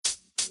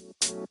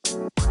What's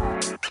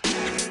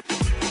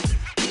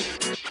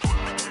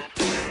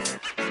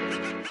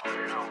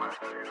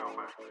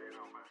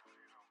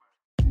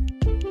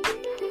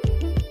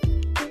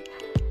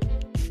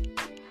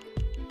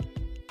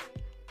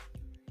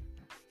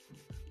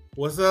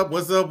up?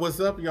 What's up? What's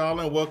up, y'all?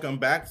 And welcome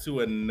back to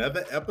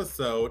another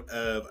episode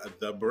of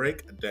the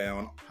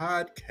Breakdown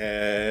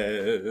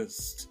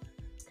Podcast.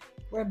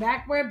 We're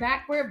back. We're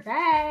back. We're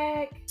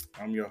back.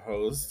 I'm your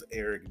host,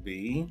 Eric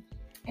B.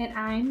 And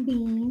I'm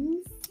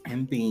Beans.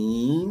 And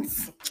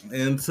Beans.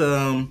 And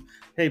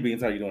hey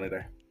Beans, how you doing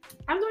today?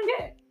 I'm doing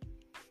good.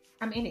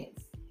 I'm in it.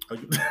 Oh,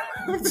 you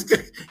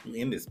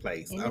in this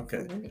place? In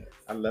Okay, it.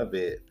 I love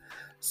it.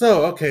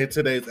 So, okay,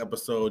 today's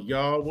episode,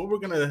 y'all. What we're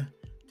gonna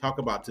talk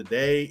about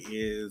today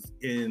is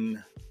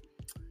in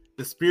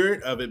the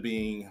spirit of it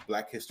being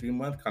Black History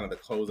Month, kind of the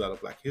closeout of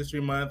Black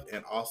History Month,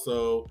 and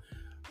also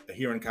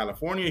here in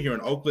California, here in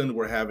Oakland,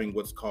 we're having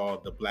what's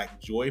called the Black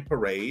Joy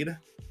Parade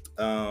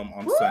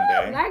on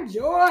Sunday. Black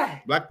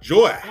Joy. Black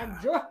Joy.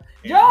 Black Joy.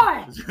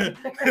 Joy.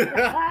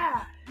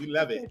 We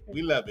love it.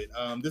 We love it.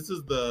 This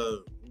is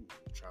the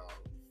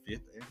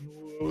fifth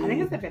annual. I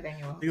think it's the fifth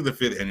annual. I think it's the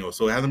fifth annual.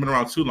 So it hasn't been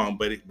around too long,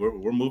 but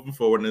we're moving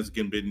forward, and it's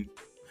been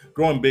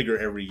growing bigger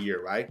every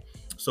year, right?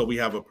 So we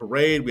have a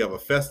parade, we have a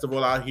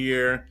festival out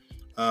here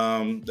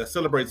that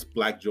celebrates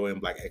Black joy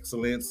and Black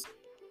excellence.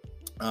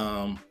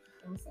 I'm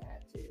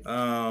sad too.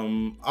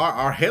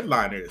 Our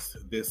headliners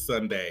this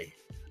Sunday,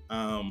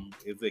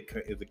 is it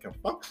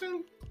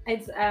Confunction?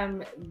 It's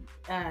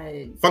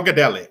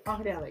Funkadelic.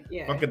 Funkadelic,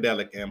 yeah.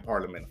 Funkadelic and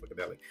Parliament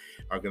Funkadelic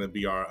are going to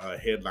be our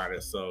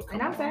headliners. So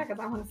and I'm sad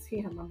because I want to see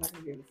him. I'm not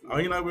going to be able to see him. Oh,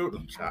 you know, I'm going to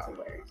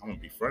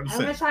be front and I'm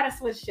going to try to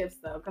switch shifts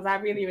though, because I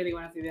really, really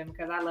want to see them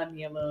because I love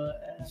me a little.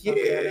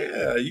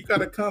 Yeah, you got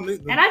to come.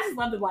 And I just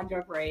love the Black Joy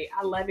Parade.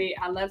 I love it.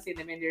 I love seeing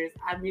the vendors.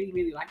 I really,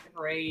 really like the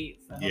parade.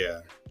 So yeah.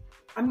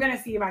 I'm going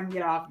to see if I can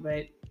get off,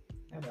 but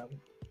I don't.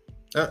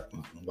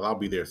 Well, I'll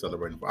be there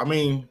celebrating. I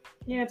mean,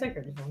 yeah, take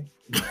her.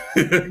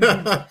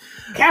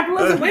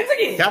 Capitalism wins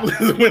again.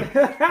 Capitalism wins.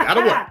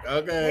 Gotta work.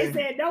 Okay. They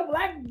said no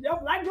black joy.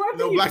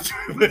 No Black joy.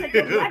 Take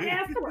your black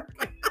ass to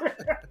work.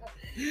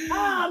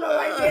 Oh, the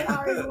white man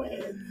always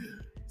wins.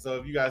 So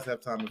if you guys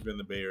have time to be in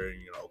the Bay Area,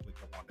 Oakland,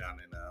 come on down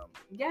and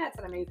yeah, it's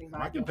an amazing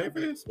vibe. I can pay for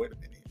this. Wait a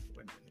minute.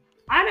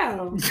 I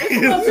know.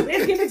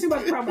 It's giving too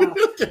much promo.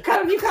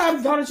 Come, you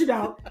come, don't you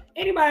don't.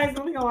 Anybody's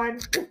moving on.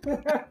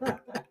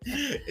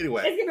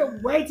 Anyway. It's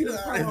giving way too much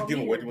promo. It's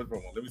giving way too much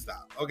promo. Let me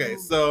stop. Okay,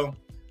 so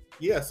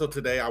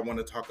today I want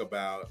to talk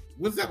about,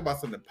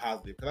 something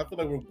positive, because I feel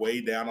like we're way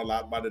down a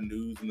lot by the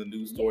news and the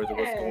news stories of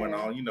what's going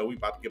on. We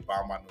about to get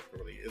bombed by North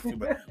Korea. It's too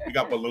much. We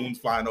got balloons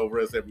flying over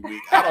us every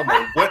week. I don't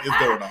know what is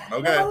going on,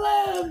 okay?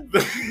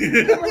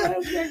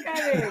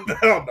 I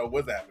don't know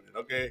what's happening,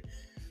 okay?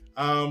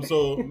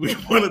 So we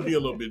want to be a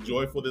little bit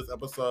joyful this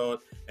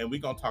episode, and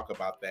we're going to talk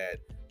about that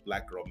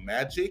Black girl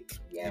magic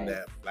and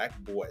that Black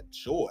boy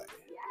joy.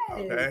 Yes.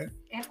 Okay.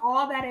 And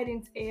all that it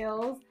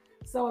entails.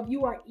 So if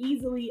you are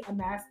easily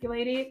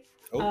emasculated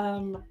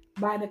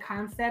by the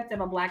concept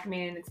of a Black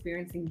man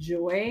experiencing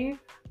joy,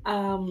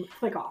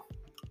 click off.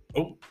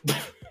 Oh.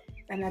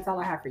 And that's all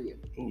I have for you.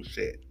 Oh,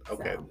 shit.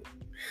 Okay. So,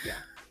 yeah.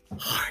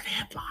 Hard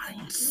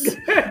headlines. So,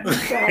 yeah.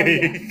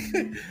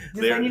 Just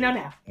letting you know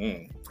now.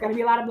 It's going to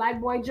be a lot of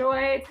Black boy joy.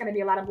 It's going to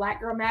be a lot of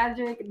Black girl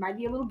magic. It might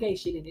be a little gay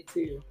shit in it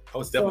too. Oh,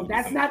 it's so definitely. if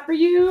that's not for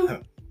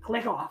you,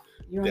 click off.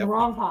 You're in the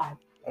wrong pod.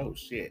 Oh,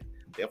 shit.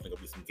 Definitely going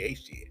to be some gay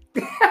shit.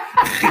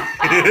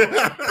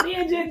 The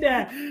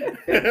agenda.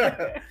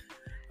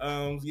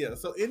 Yeah.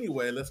 So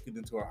anyway, let's get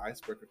into our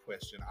icebreaker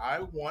question.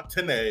 I want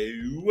to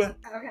know.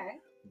 Okay.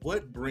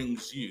 What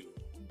brings you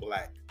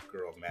Black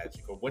girl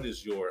magic, or what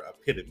is your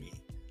epitome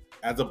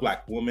as a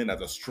Black woman, as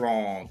a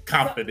strong,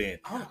 confident,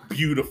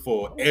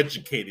 beautiful,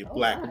 educated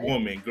Black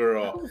woman,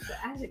 girl?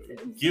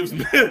 Gives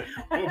me.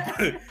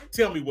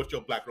 Tell me what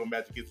your Black girl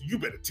magic is. You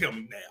better tell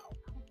me now.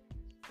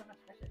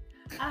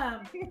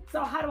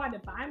 So how do I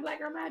define Black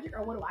girl magic,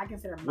 or what do I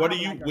consider? What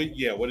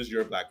is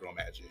your Black girl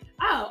magic?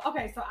 Oh,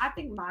 okay. So I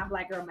think my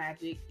Black girl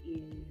magic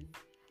is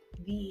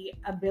the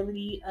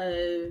ability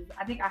of.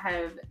 I think I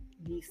have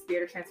the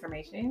spirit of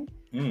transformation.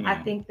 I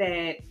think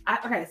that.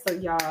 So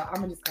y'all,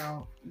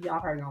 y'all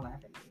probably gonna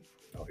laugh at me.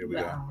 Oh, here we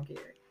go. I don't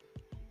care.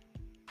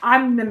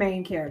 I'm the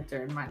main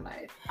character in my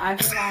life. I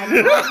feel like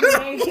I'm the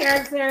main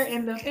character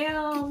in the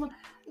film.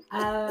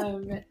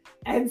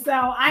 And so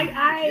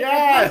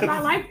I approach my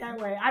life that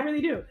way. I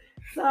really do.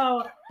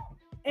 So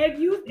if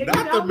you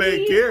know the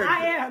main me, character.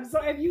 I am. So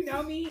if you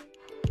know me.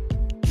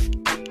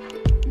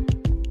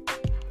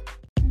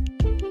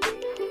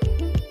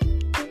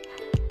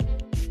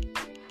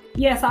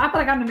 Yeah, so I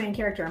feel like I'm the main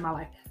character in my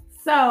life.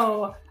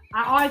 So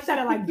I always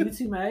try to do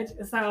too much.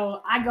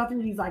 So I go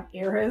through these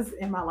eras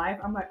in my life.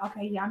 I'm like,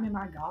 okay, yeah, I'm in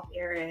my golf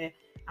era.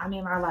 I'm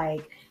in my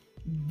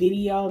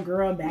video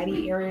girl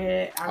baddie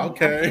era. I'm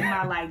in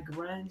my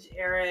grunge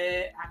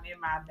era. I'm in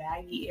my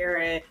baggy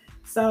era.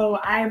 So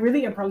I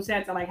really approach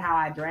that to how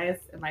I dress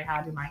and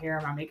how I do my hair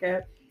and my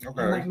makeup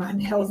and my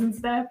nails and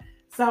stuff.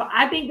 So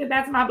I think that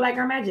that's my black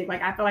girl magic.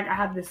 Like, I feel like I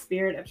have the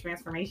spirit of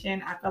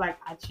transformation. I feel like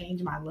I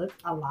change my look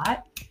a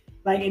lot.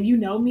 Like, if you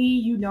know me,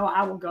 you know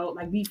I will go.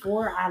 Like,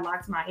 before I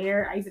locked my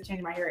hair, I used to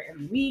change my hair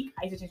every week.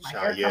 I used to change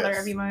my hair color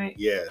every month.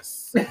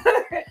 Yes.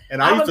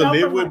 And I used to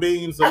live with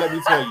Beans, so let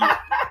me tell you,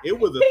 it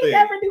was a thing. He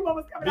never knew what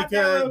was coming out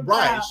the room.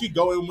 Right, she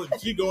go in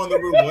the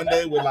room one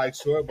day with like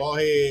short bald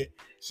head.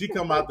 She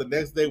come out the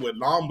next day with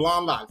long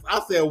blonde locks. I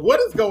said, "What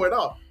is going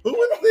on?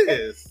 Who is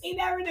this?" He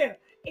never knew.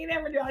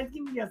 I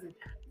keep guessing.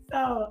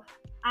 So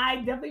I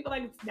definitely feel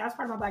like that's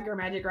part of my black girl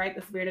magic, right?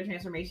 The spirit of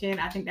transformation.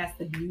 I think that's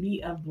the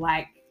beauty of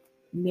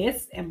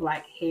blackness and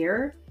black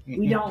hair. Mm-hmm.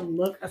 We don't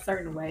look a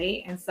certain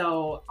way, and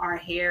so our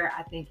hair,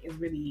 I think, is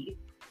really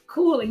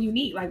cool and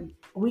unique. Like,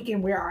 we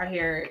can wear our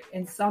hair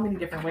in so many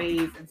different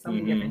ways and so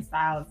many different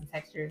styles and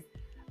textures.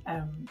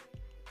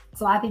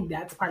 So I think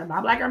that's part of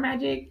my black girl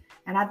magic.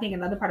 And I think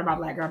another part of my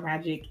black girl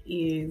magic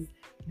is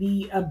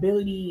the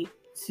ability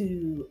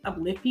to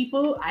uplift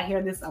people. I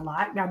hear this a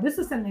lot. Now, this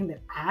is something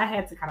that I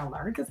had to kind of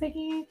learn to take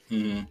in.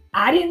 Mm-hmm.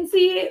 I didn't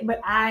see it, but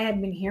I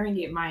have been hearing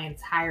it my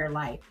entire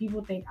life.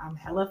 People think I'm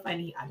hella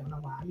funny. I don't know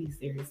why. I'm being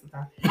serious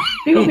sometimes.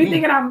 People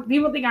think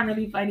I'm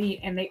really funny,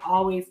 and they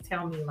always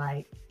tell me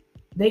like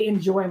they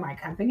enjoy my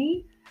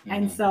company. Mm-hmm.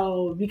 And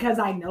so because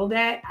I know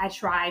that, I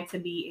try to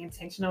be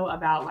intentional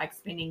about like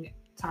spending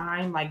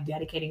time, like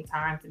dedicating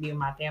time to be with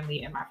my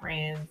family and my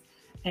friends.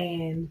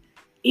 And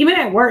even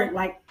at work,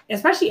 like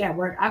especially at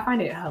work, I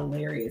find it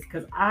hilarious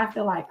because I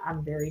feel like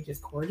I'm very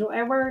just cordial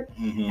at work.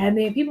 Mm-hmm. And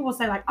then people will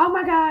say like, "Oh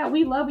my God,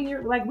 we love when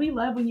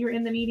you're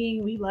in the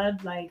meeting. We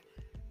love like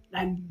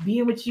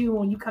being with you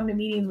when you come to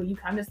meetings, when you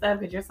come to stuff,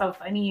 because you're so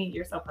funny and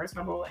you're so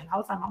personable." And the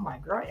whole time I'm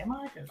like, "Girl, am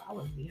I?" Because I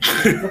was being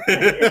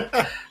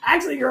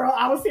actually, girl,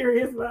 I was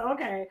serious, but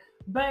okay.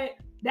 But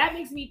that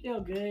makes me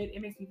feel good.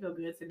 It makes me feel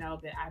good to know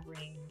that I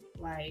bring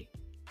like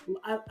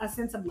a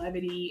sense of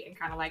levity and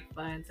kind of like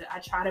fun. I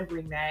try to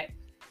bring that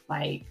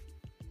like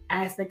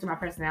aspect of my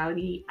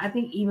personality. I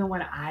think even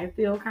when I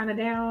feel kind of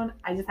down,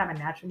 I just have a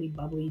naturally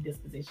bubbly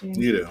disposition.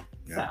 You do.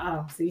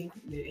 Yeah. So, see,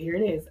 here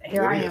it is.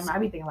 Here I am. I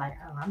be thinking like,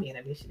 "Oh, I'm being a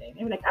bitch today."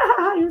 They be like,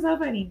 "Ah, you're so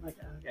funny." I'm like,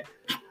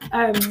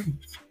 oh, okay.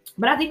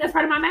 But I think that's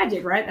part of my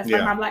magic, right? That's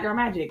part of my black girl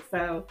magic.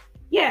 So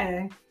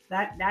yeah,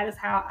 that is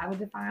how I would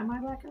define my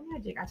black girl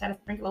magic. I try to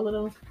sprinkle a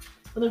little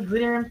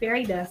glitter and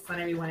fairy dust on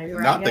everyone.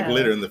 Not the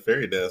glitter and the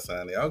fairy dust,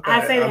 honey. Okay.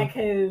 I say that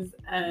because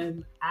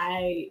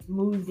I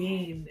moved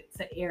in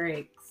to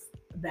Eric's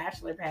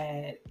bachelor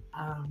pad,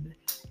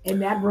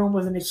 and that room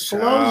was an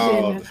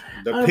explosion.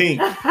 The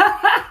pink.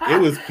 It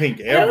was pink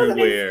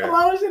everywhere. It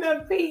was an explosion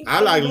of pink.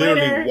 I like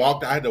literally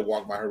walked. I had to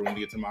walk by her room to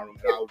get to my room,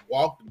 and I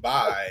walked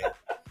by.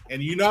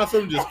 And you know how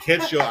something just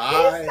catch your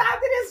eye?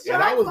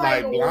 And I was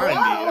like blinded.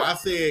 Whoa. I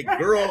said,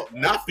 "Girl,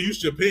 not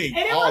fuchsia pink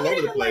all over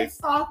the place." Like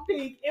soft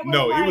pink. It was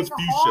it was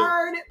fuchsia.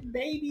 Hard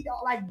baby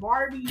doll, like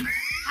Barbie,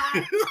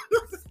 hot,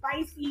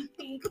 spicy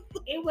pink.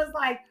 It was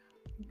like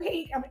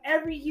pink of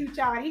every hue,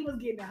 child. He was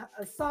getting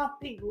a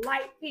soft pink,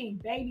 light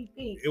pink, baby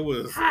pink. It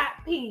was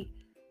hot pink,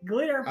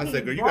 glitter pink. I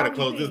said, "Girl, you gotta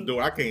close this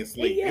door. I can't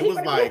sleep." It was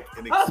like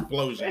an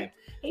explosion.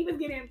 He was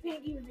getting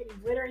pink. He was getting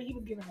glitter. He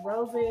was giving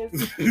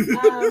roses.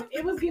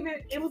 It was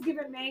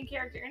giving main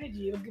character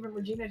energy. It was giving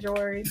Regina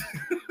George.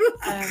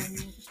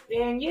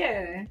 And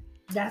yeah,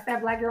 that's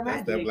that black girl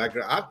magic. That's that black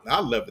girl. I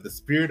love it. The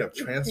spirit of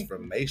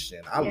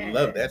transformation. I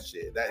love that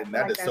shit.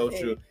 That is so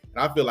true.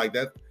 And I feel like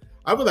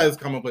it's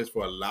commonplace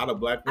for a lot of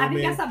black women. I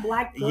think that's a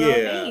black girl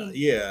thing.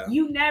 Yeah.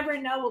 You never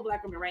know what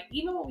black women, right?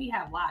 Even when we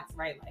have locks,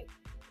 right? Like,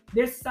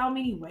 there's so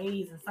many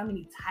ways and so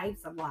many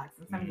types of locks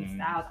and so many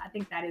styles. I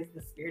think that is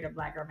the spirit of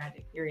black girl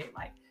magic, period.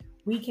 Like,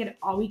 we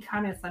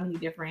come in so many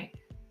different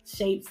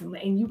shapes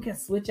and you can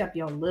switch up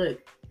your look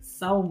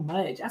so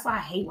much. That's why I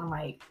hate when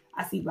like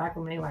I see black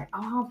women like, "Oh,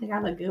 I don't think I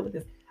look good with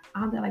this.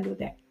 I don't think I look good with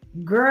that."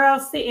 Girl,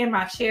 sit in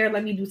my chair.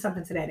 Let me do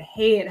something to that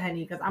head,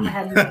 honey, because I'm gonna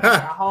have you like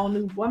a whole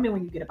new woman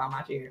when you get up on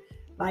my chair.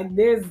 Like,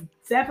 there's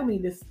definitely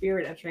the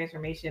spirit of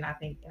transformation, I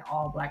think, in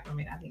all black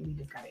women. I think we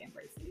just gotta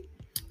embrace it.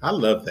 I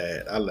love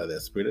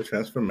that spirit of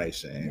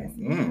transformation.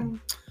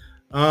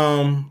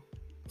 Yes.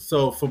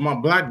 So for my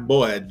black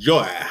boy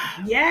joy.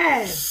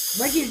 Yes.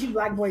 What gives you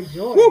black boy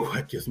joy?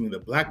 What gives me the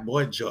black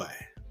boy joy?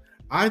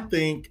 I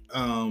think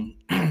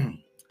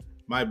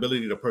my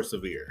ability to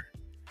persevere.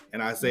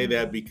 And I say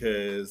that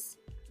because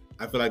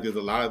I feel like there's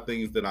a lot of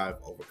things that I've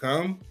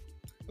overcome,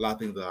 a lot of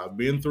things that I've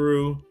been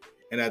through.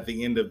 And at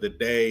the end of the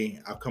day,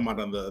 I've come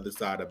out on the other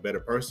side a better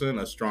person,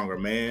 a stronger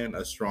man,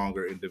 a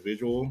stronger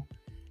individual.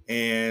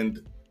 And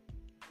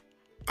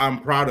I'm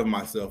proud of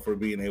myself for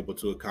being able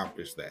to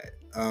accomplish that.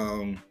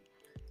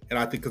 And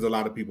I think because a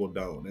lot of people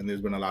don't. And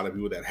there's been a lot of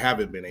people that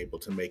haven't been able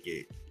to make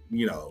it,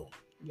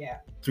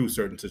 through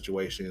certain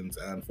situations,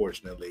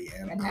 unfortunately.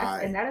 And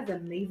that is an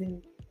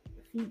amazing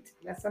feat.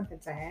 That's something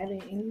to have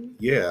in you.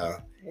 Yeah.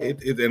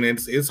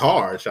 It's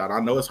hard, Sean. I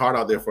know it's hard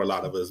out there for a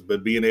lot of us,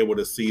 but being able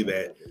to see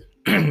that,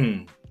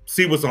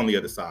 see what's on the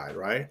other side,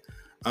 right?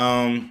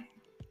 I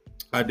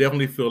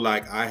definitely feel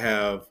like I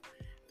have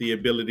the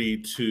ability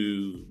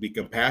to be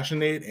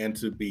compassionate and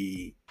to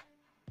be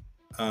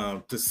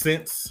to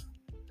sense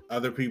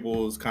other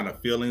people's kind of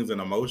feelings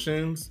and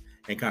emotions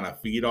and kind of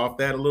feed off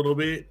that a little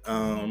bit,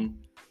 and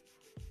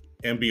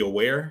be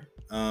aware.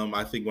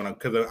 I think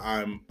because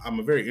I'm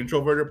a very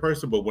introverted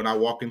person, but when I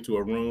walk into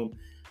a room,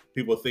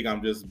 people think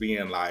I'm just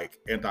being like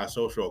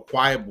antisocial or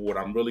quiet. But what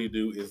I'm really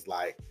doing is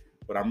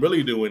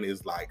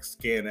like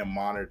scanning,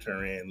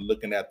 monitoring,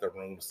 looking at the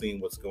room, seeing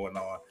what's going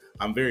on.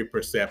 I'm very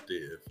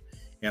perceptive,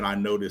 and I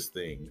notice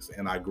things,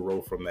 and I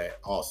grow from that.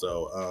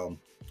 Also,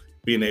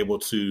 being able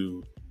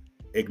to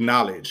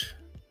acknowledge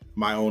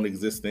my own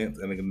existence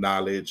and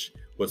acknowledge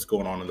what's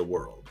going on in the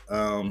world,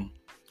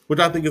 which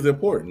I think is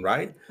important,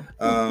 right?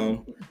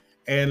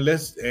 And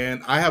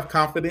I have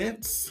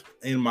confidence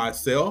in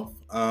myself.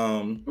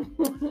 I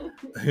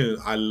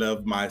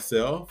love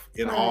myself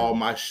in all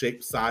my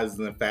shapes, sizes,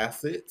 and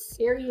facets.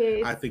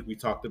 Period. I think we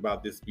talked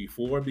about this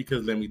before,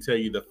 because let me tell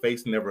you, the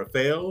face never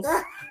fails,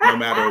 no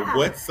matter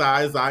what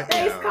size I am.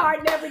 Face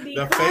card never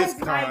declines,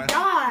 my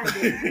God.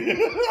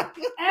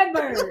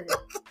 Ever.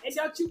 And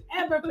don't you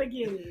ever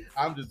forget it.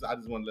 I just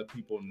want to let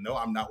people know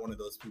I'm not one of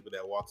those people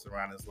that walks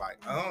around and is like,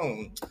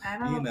 oh,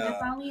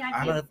 if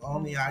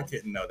only I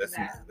could. No, that's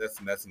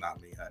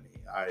not me, honey.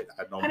 I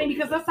don't. Honey,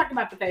 because let's talk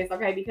about the face,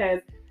 okay?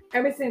 Because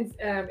ever since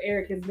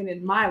Eric has been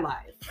in my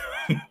life,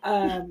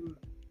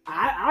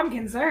 I'm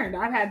concerned.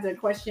 I've had to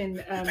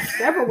question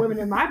several women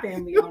in my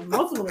family on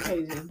multiple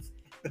occasions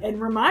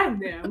and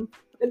remind them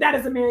that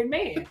is a married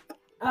man.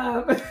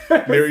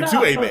 Married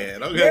to a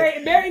man,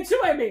 okay. Married to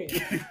a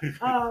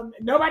man.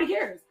 Nobody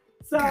cares.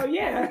 So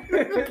yeah,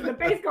 the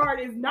face card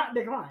is not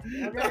declined.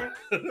 Okay,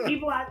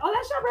 people are like, oh,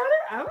 that's your brother.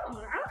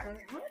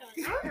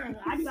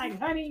 I'd be like,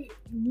 honey,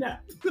 no.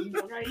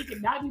 Okay, you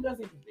cannot do those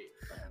interviews,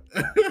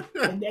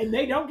 and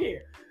they don't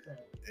care.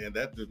 So. And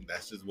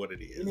that's just what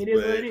it is. And it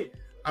is what it is.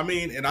 I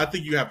mean, and I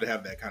think you have to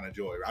have that kind of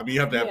joy. I mean, you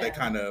have to have that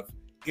kind of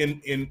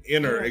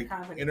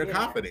inner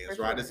confidence,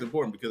 right? Sure. It's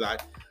important because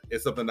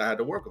it's something I had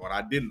to work on.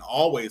 I didn't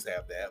always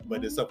have that,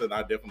 but it's something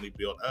I definitely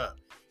built up.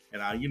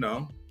 And I,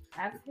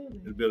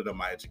 absolutely building up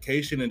my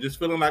education and just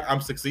feeling like I'm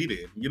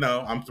succeeding.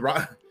 I'm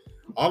thriving.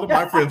 All of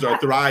my friends are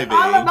thriving.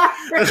 All of my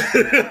friends.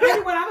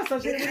 Everyone I'm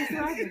associated with is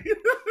thriving.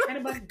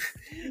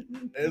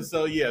 And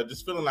so, yeah,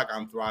 just feeling like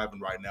I'm thriving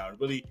right now and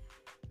really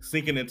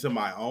sinking into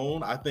my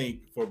own. I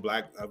think for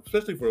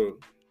especially for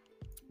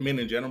men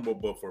in general,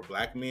 but for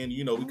Black men,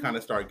 we kind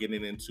of start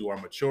getting into our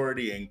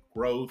maturity and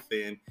growth.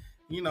 And,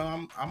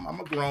 I'm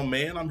a grown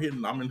man. I'm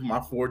in my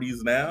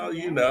 40s now,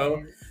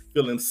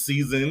 feeling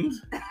seasoned.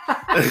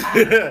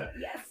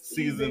 Yes,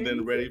 seasoned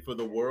and ready for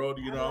the world,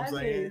 what I'm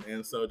saying?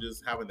 And so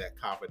just having that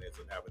confidence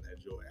and having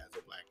that joy as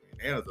a Black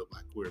man and as a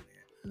Black queer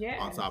man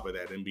on top of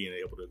that, and being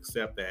able to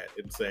accept that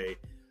and say,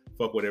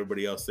 fuck what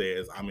everybody else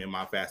says. I'm in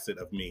my facet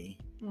of me.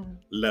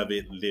 Love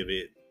it, live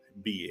it,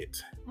 be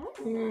it.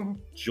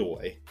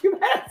 Joy. You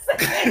better say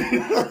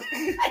it.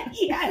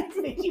 Yes,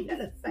 you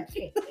better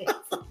say it.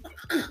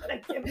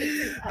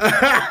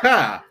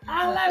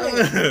 I love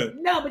it.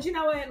 No, but you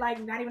know what?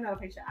 Like, not even another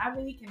picture. I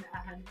really can.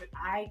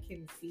 I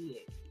can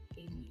see it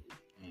in you.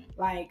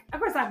 Like, of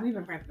course, we've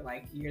been friends for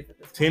like years at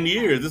this point. 10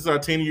 years. This is our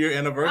 10-year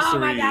anniversary. Oh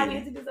my God, we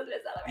had to do something to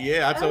celebrate.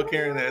 Yeah, I told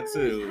Karen that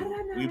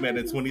too. We met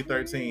in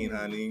 2013,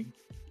 honey.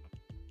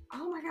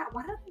 Oh my God,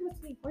 why don't I think it was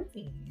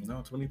 2014? No,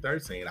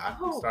 2013. I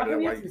started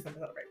we have to do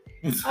something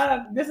to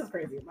celebrate. This is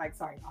crazy. Like,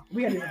 sorry, y'all.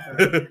 We gotta do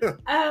something.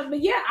 But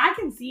yeah, I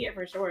can see it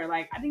for sure.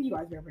 Like, I think you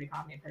guys are a pretty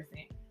confident person.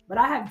 But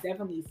I have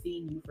definitely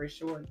seen you for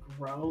sure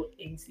grow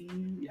into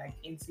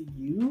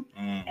you.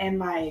 And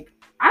like,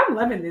 I'm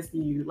loving this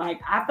you.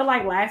 Like, I feel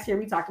like last year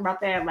we talked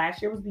about that.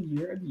 Last year was the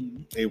year of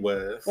you. It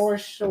was. For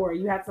sure.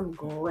 You had some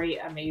great,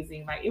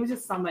 amazing, like, it was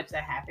just so much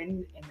that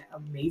happened in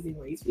amazing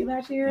ways for you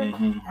last year.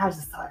 I was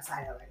just so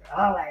excited. Like,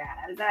 oh my God,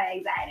 I'm so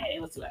excited.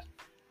 It was too much.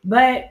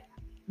 But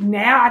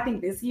now I think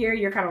this year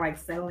you're kind of like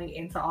settling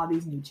into all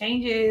these new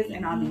changes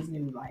and all these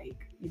new, like,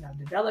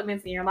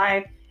 developments in your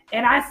life.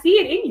 And I see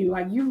it in you,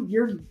 like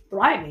you're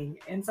thriving.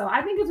 And so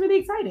I think it's really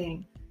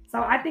exciting.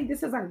 So I think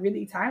this is like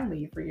really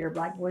timely for your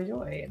Black boy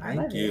joy. And I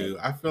love it.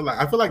 I feel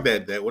like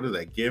that what does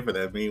that give for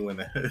that mean when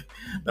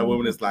that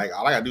woman is like,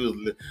 all I gotta do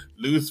is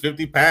lose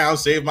 50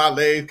 pounds, shave my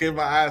legs, shave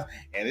my eyes,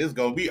 and it's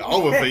gonna be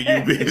over for you,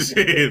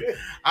 bitch.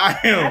 I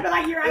feel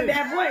like you're at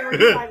that point where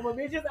you're like, well,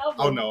 bitch, it's over.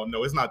 Oh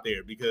no, it's not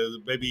there, because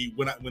baby,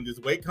 when this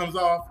weight comes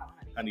off,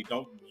 honey,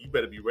 you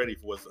better be ready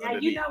for what's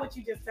underneath. You know what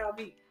you just told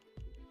me.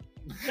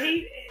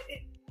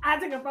 I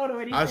took a photo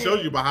and I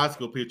showed you my high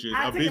school pictures.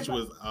 A bitch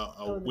was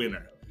a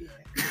winner.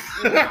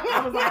 Yeah.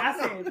 I was like, I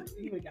said,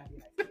 he would got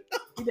me.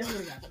 He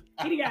definitely got me.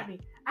 He got me.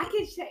 I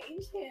can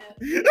change him.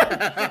 He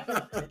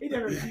definitely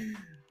got me.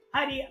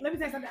 Honey, let me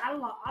tell you something.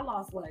 I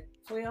lost what,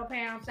 12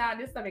 pounds, child.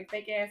 This stomach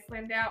fake ass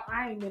slimmed out.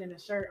 I ain't been in a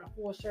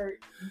full shirt.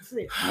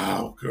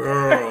 Oh,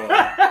 girl.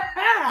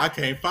 I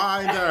can't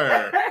find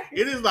her.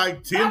 It is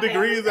like 10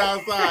 degrees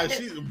outside.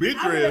 She's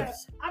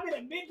midriffs. I'm in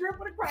a midriff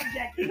with a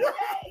project.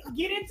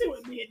 Get into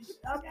it, bitch.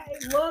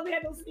 Okay, love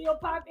had them still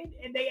popping,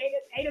 and they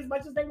ate as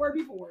much as they were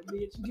before,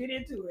 bitch. Get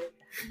into it,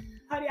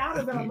 honey. I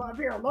was in a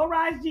pair of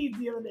low-rise jeans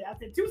the other day. I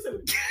said, too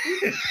soon.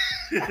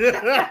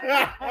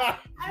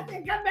 I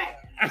said, come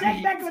back.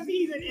 Check back with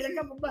these in a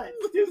couple months.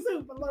 Too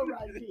soon for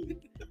low-rise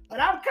jeans, but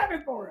I'm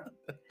coming for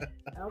them.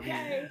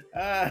 Okay,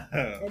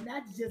 and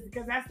that's just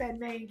because that's that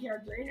main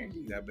character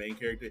energy. That main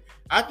character.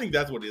 I think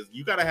that's what it is.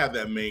 You gotta have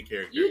that main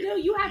character. You do.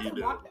 You have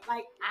to walk.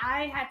 Like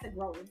I had to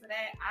grow into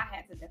that. I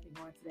had to definitely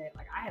grow into that.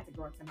 Like I had to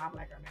grow into my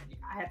Black Girl Magic.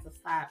 I had to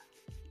stop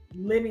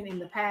living in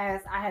the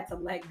past. I had to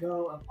let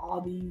go of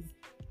all these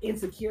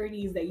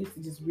insecurities that used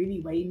to just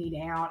really weigh me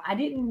down. I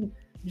didn't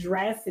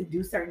dress and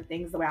do certain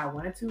things the way I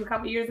wanted to a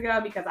couple years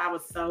ago because I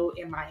was so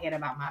in my head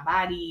about my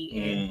body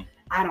and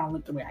I don't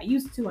look the way I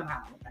used to, and I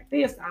don't look like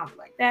this, and I don't look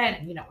like that.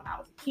 And when I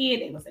was a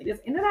kid, they would say this.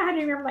 And then I had to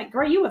remember, like,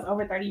 girl, you was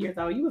over 30 years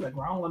old. You was a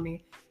grown woman.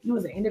 You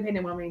was an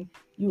independent woman.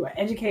 You were an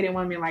educated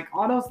woman. Like,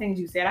 all those things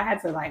you said, I had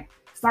to, like,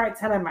 start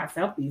telling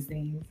myself these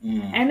things.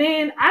 And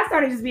then I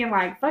started just being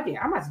like, fuck it.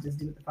 I'm about to just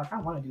do what the fuck I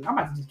want to do. I'm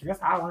about to just dress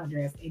how I want to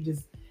dress.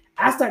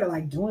 I started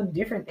like doing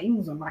different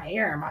things with my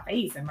hair and my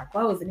face and my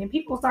clothes. And then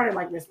people started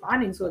like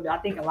responding to it. But I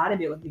think a lot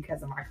of it was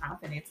because of my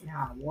confidence and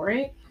how I wore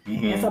it.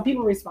 And so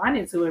people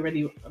responded to it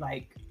really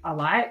like a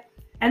lot.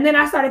 And then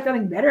I started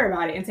feeling better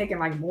about it and taking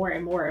like more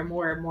and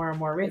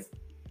more risks.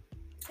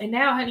 And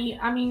now, honey,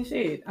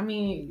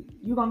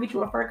 you gonna get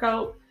you a fur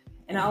coat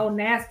and an old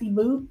nasty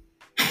boot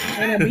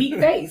and a beat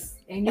face,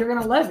 and you're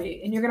gonna love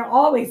it, and you're gonna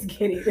always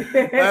get it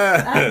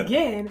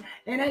again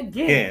and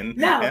again.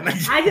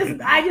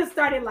 I just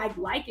started like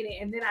liking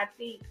it, and then I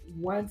think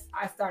once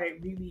I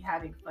started really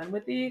having fun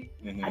with it,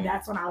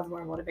 that's when I was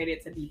more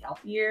motivated to be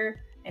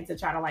healthier and to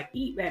try to like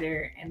eat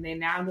better. And then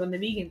now I'm doing the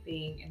vegan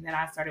thing, and then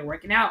I started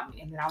working out,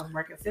 and then I was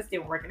more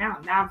consistent working out.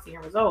 And now I'm seeing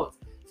results.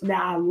 So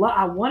now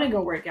I want to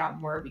go work out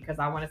more because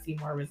I want to see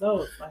more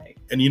results. Like,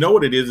 and you know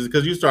what it is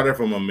because you started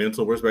from a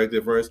mental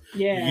perspective first.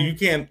 Yeah, you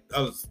can't.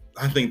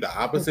 I think the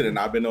opposite, and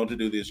I've been known to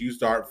do this. You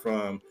start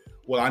from,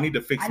 well, I need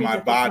to fix my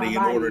body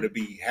in order to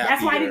be happy.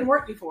 That's why I didn't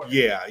work before.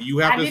 Yeah, you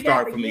have to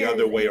start from the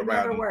other way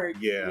around.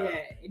 Yeah,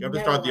 you have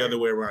to start the other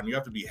way around. You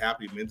have to be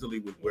happy mentally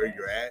with where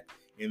you're at,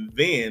 and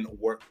then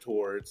work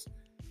towards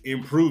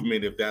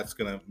improvement if that's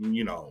gonna,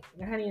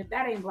 honey, if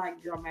that ain't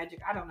Black Girl Magic,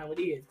 I don't know what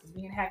is, because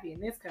being happy in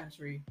this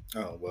country,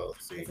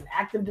 see, it's an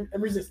act of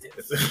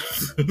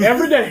resistance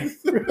every day.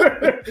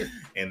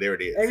 And there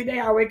it is. Every day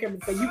I wake up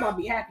and say, you gonna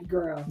be happy,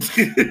 girl.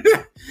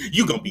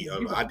 You gonna be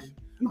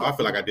I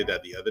feel like I did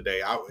that the other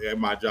day. At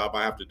my job,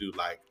 I have to do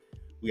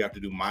we have to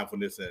do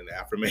mindfulness and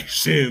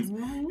affirmations,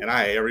 and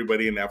I had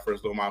everybody in that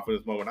first little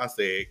mindfulness moment. I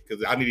said,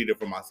 because I needed it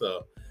for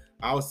myself,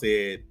 I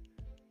said,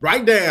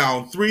 write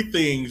down 3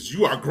 things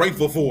you are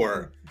grateful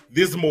for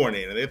this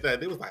morning. And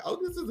they was like, oh,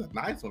 this is a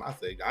nice one. I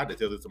said, I had to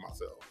tell this to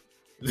myself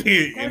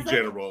in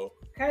general.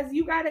 Because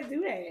you got to do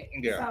that.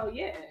 Yeah. So,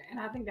 yeah. And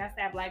I think that's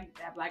that Black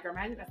Girl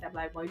Magic. That's that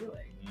Black Boy Joy.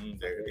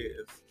 There it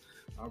is.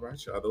 All right,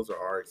 y'all. Those are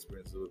our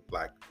experiences with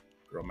Black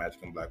Girl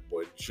Magic and Black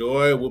Boy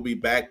Joy. We'll be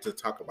back to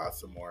talk about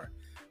some more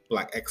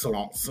Black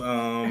excellence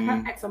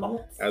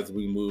as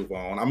we move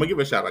on. I'm going to give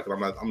a shout out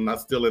because I'm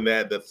not still in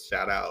that. That's a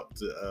shout out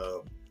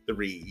to The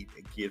Read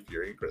and Kid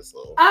Fury and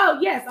Crystal. Oh,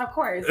 yes, of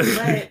course.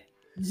 But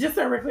just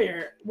so we're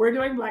clear, we're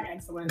doing Black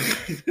Excellence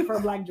for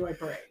Black Joy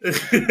Parade.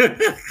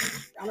 I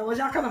don't know what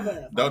y'all coming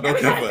for. Don't come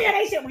for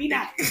that shit. We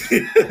not.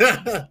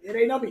 It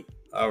ain't no me.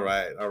 All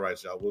right,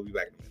 y'all. We'll be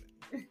back in a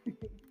minute.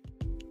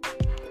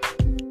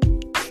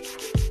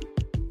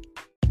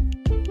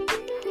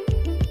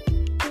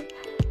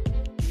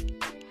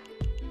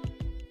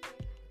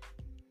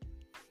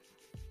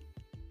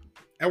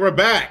 And we're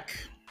back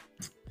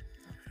to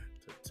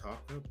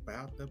talk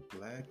about the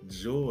Black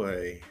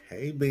Joy.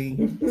 Hey,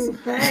 Beans.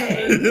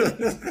 Hey.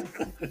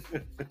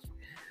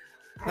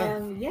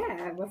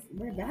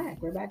 We're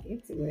back. We're back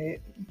into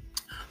it.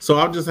 So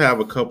I'll just have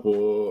a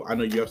couple. I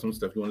know you have some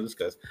stuff you want to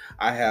discuss.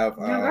 I have.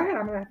 No, go ahead.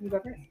 I'm gonna have you go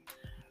first.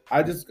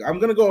 I'm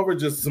gonna go over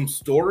just some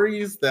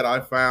stories that I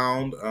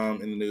found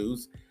in the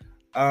news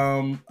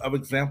of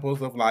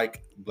examples of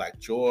like Black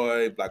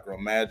Joy, Black Girl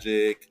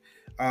Magic.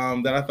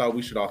 That I thought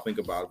we should all think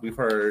about. We've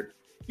heard,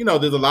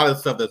 there's a lot of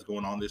stuff that's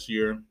going on this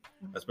year,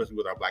 especially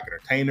with our Black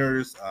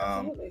entertainers,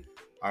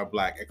 our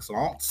Black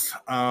excellence.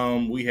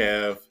 We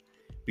have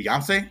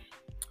Beyonce,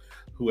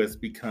 who has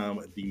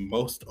become the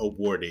most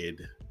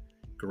awarded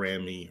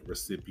Grammy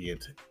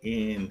recipient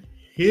in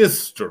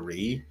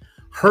history.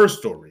 Her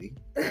story,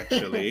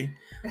 actually.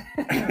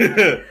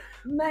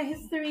 My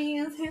history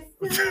is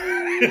history.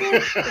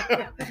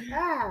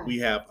 We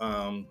have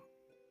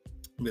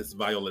Miss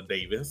Viola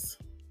Davis.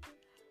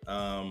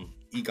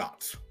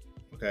 EGOT,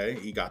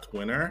 EGOT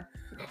winner.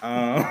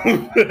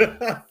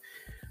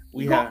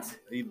 We have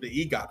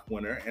the EGOT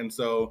winner, and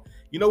so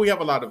we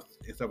have a lot of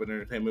stuff in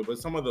entertainment, but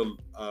some of the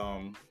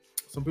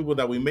some people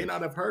that we may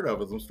not have heard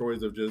of, and some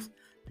stories of just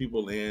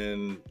people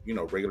in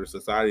regular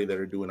society that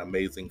are doing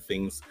amazing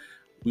things.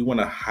 We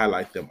want to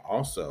highlight them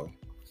also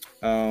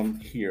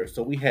here.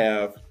 So we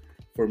have,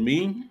 for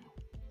me,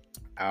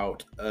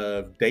 out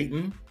of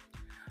Dayton.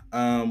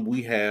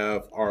 We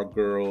have our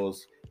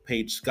girls,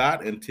 Paige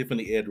Scott and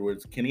Tiffany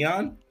Edwards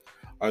Kenyon,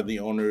 are the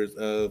owners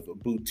of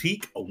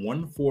Boutique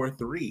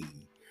 143.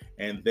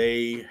 And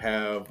they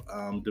have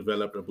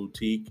developed a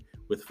boutique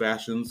with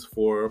fashions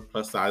for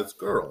plus size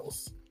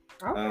girls.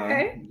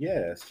 Okay.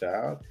 Yes,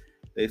 child.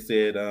 They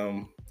said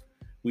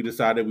we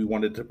decided we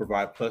wanted to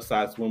provide plus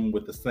size women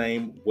with the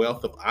same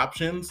wealth of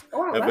options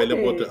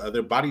available to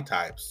other body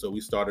types. So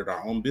we started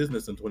our own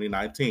business in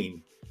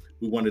 2019.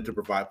 We wanted to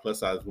provide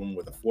plus size women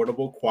with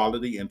affordable,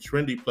 quality, and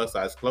trendy plus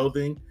size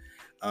clothing.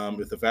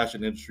 If the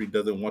fashion industry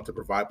doesn't want to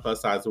provide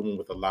plus size women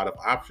with a lot of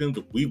options,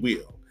 we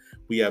will.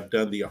 We have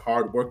done the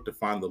hard work to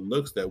find the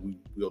looks that we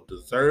will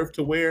deserve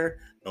to wear,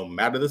 no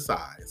matter the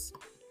size.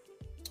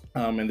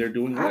 And they're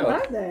doing well. I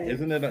love that.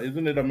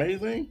 Isn't it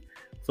amazing?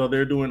 So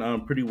they're doing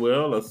pretty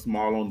well, a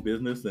small-owned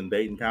business in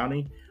Dayton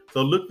County.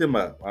 So look them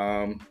up,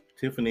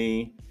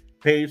 Tiffany,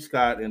 Paige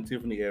Scott, and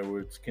Tiffany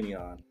Edwards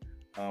Kenyon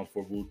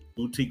for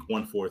Boutique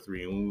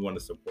 143, and we want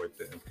to support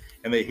them.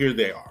 And here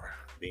they are,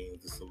 being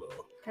just a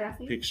little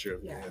picture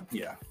of them.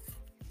 Yeah.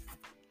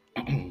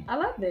 I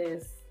love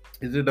this.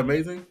 Is it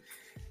amazing?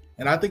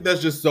 And I think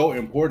that's just so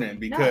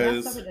important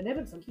because they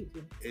look so cute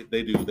too.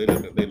 They do. They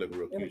look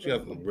real cute. She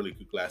has some really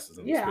cute glasses.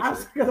 I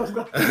was those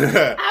glasses.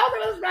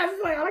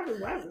 I like those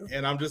glasses.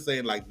 And I'm just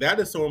saying, like, that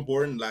is so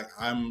important. Like,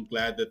 I'm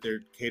glad that they're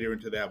catering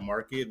to that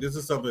market. This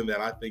is something that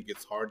I think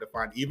it's hard to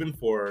find, even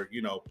for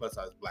plus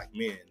size Black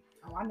men.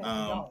 Oh, I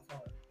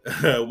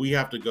know. We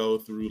have to go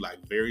through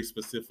like very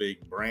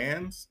specific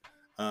brands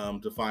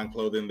to find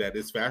clothing that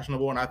is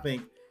fashionable. And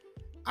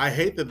I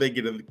hate that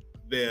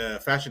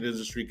the fashion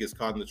industry gets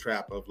caught in the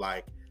trap of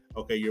like,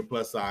 okay, you're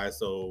plus size,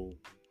 so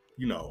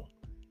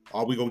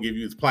all we gonna give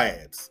you is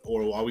plaids,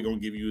 or all we gonna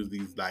give you is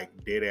these like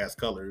dead ass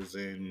colors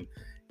and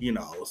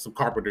some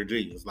carpenter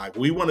jeans. Like,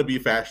 we want to be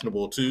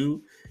fashionable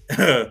too,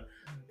 for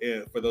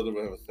those of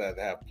us that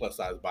have plus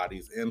size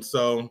bodies. And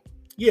so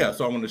I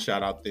want to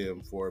shout out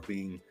them for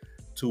being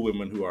two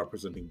women who are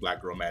presenting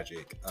Black Girl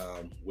Magic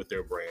with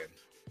their brand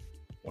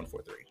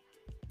 143.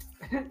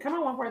 Come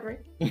on,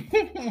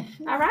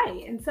 143. All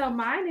right. And so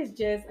mine is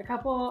just a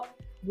couple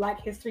Black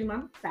History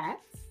Month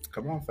facts.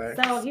 Come on, facts.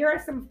 So here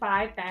are some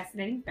 5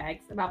 fascinating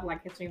facts about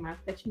Black History Month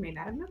that you may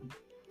not have known,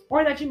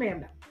 or that you may have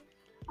known.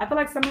 I feel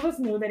like some of us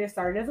knew that it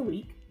started as a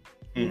week.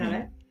 You know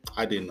that?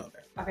 I didn't know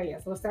that. Okay, yeah.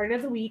 So it started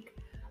as a week.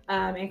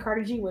 And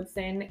Carter G.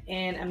 Woodson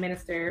and a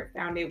minister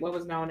founded what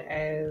was known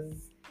as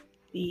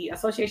the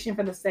Association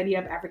for the Study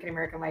of African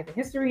American Life and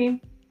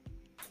History.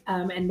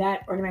 And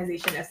that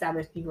organization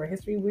established Negro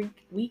History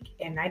Week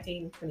in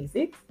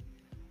 1926,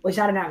 which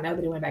I did not know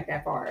that it went back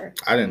that far.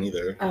 I didn't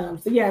either. It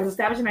was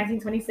established in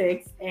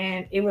 1926,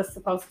 and it was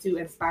supposed to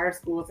inspire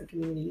schools and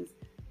communities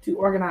to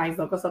organize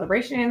local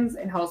celebrations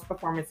and host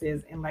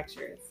performances and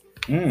lectures.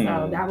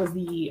 So that was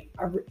the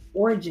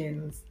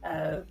origins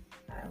of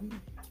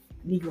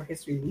Negro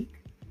History Week.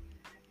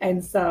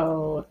 And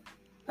so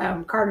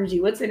Carter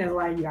G. Woodson, as a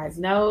lot of you guys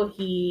know,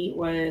 he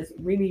was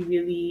really,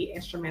 really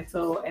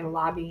instrumental in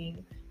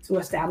lobbying to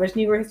establish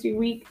Negro History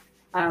Week,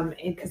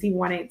 because he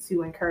wanted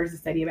to encourage the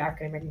study of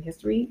African American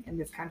history in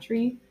this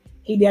country.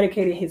 He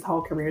dedicated his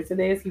whole career to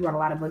this. He wrote a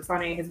lot of books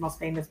on it. His most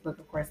famous book,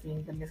 of course,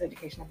 being The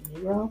Miseducation of the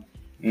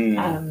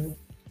Negro.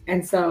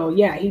 And so,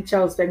 he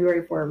chose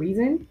February for a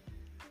reason.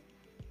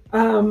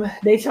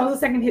 They chose the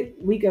second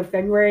week of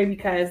February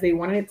because they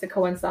wanted it to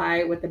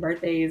coincide with the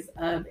birthdays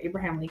of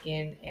Abraham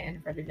Lincoln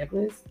and Frederick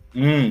Douglass.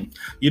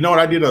 You know what?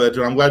 I did know that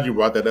too. I'm glad you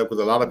brought that up,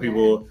 because a lot of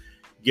people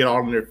get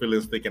all in their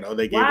feelings thinking,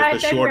 they gave us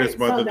the shortest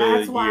month of the year.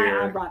 That's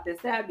why I brought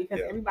this up,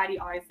 because everybody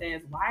always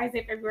says, why is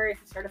it February?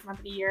 It's the shortest month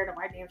of the year. The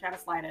white man trying to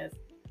slide us.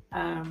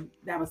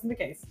 That wasn't the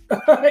case.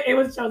 It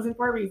was chosen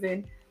for a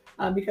reason,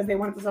 because they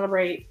wanted to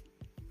celebrate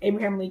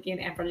Abraham Lincoln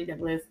and Frederick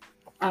Douglass.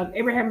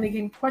 Abraham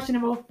Lincoln,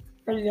 questionable.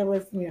 Frederick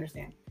Douglass, we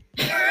understand.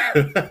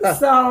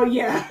 So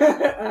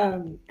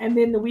and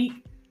then the week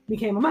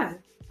became a month.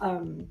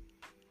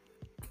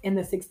 In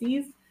the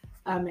 60s,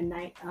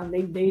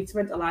 they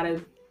spent a lot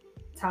of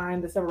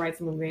time, the civil rights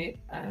movement,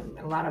 and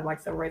a lot of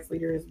like civil rights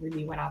leaders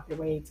really went out their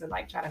way to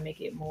like try to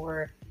make it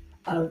more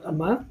of a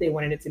month. They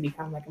wanted it to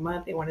become like a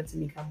month. They wanted it to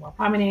become more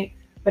prominent,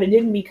 but it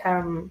didn't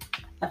become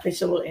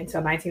official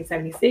until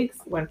 1976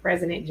 when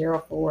President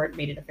Gerald Ford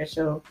made it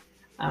official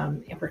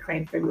and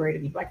proclaimed February to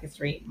be Black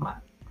History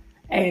Month.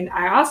 And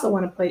I also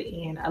want to put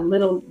in a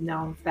little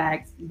known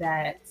fact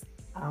that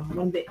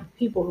one of the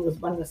people who was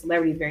one of the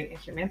celebrities very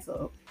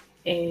instrumental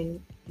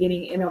in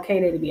getting MLK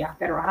Day to be a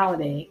federal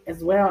holiday,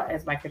 as well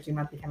as Black History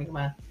Month becoming a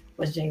month,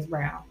 was James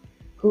Brown,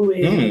 who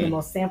is one of the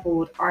most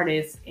sampled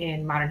artists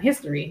in modern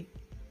history.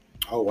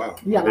 Oh, wow.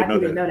 Yeah, a lot of people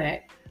didn't know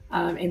that.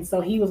 And so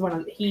he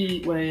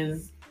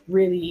was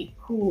really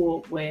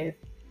cool with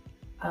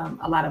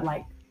a lot of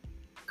like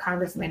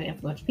congressmen and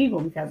influential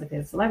people because of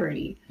his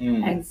celebrity.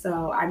 And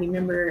so I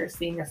remember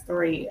seeing a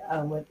story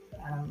with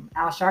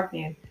Al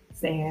Sharpton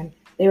saying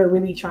they were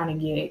really trying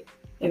to get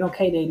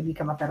MLK Day to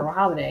become a federal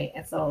holiday.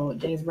 And so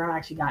James Brown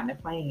actually got in a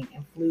plane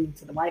and flew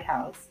to the White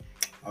House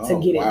to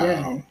get it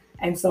done.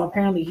 And so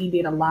apparently he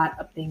did a lot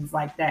of things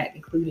like that,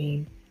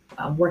 including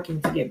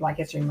working to get Black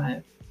History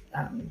Month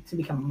to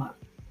become a month.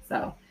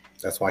 So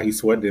that's why he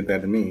did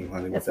that to me.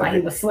 That's why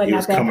he was sweating. He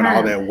was coming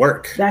all that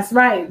work. That's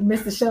right.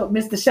 Mr.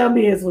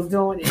 Showbiz was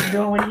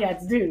doing what he had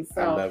to do.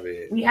 So I love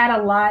it. We had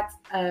a lot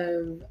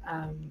of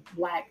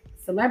Black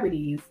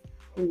celebrities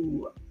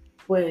who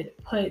would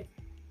put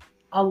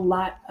a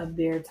lot of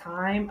their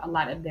time, a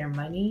lot of their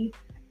money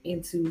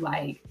into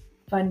like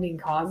funding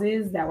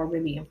causes that were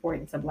really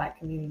important to Black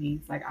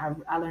communities. Like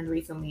I learned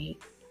recently,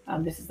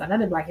 this is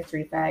another Black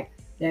history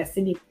fact, that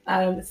Sidney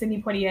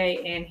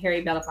Poitier and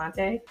Harry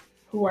Belafonte,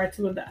 who are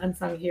two of the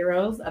unsung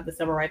heroes of the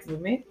civil rights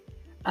movement.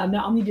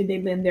 Not only did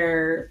they lend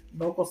their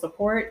vocal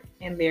support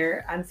and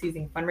their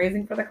unceasing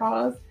fundraising for the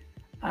cause,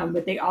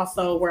 but they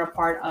also were a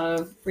part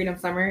of Freedom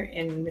Summer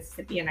in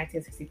Mississippi in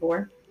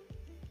 1964.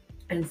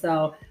 And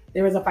so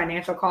there was a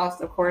financial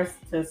cost, of course,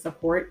 to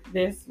support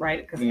this,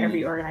 right? Because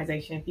every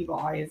organization, people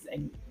always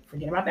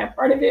forget about that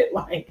part of it.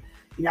 Like,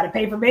 you got to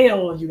pay for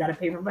bails, you got to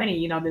pay for money.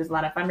 You know, there's a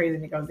lot of fundraising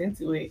that goes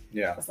into it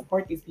to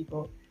support these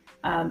people.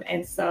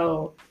 And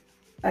so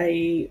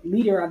a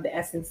leader of the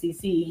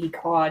SNCC, he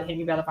called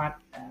Harry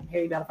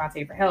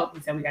Belafonte for help.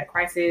 He said, we got a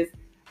crisis.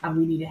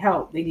 We needed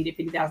help. They needed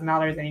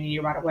 $50,000 and they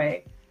needed it right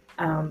away.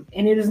 And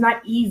it is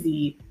not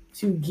easy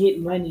to get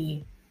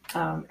money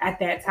at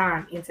that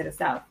time into the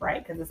South,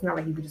 right? Because it's not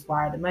like you could just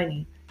wire the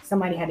money.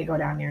 Somebody had to go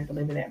down there and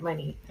deliver that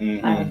money.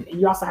 And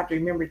you also have to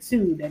remember,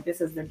 too, that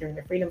this is during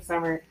the Freedom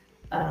Summer.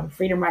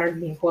 Freedom riders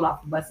being pulled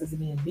off of buses and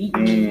being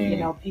beaten. You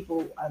know,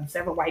 people,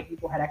 several white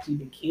people had actually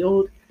been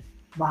killed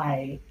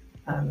by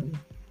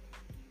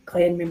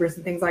Klan members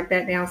and things like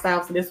that down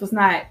south. So this was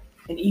not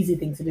an easy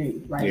thing to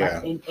do, right? Yeah.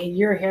 Like, and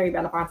you're Harry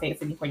Belafonte and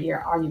Sidney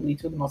Poitier, arguably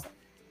two of the most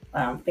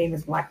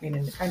famous Black men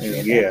in the country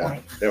at that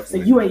point. Definitely.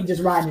 So you ain't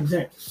just riding and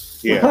jump,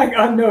 like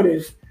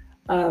unnoticed.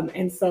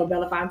 And so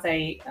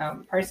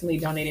Belafonte personally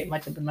donated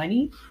much of the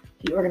money.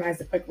 He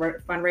organized a quick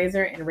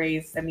fundraiser and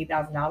raised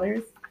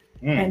 $70,000.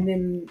 And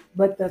then,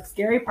 but the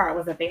scary part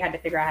was that they had to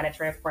figure out how to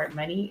transport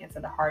money into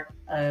the heart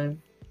of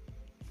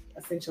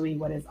essentially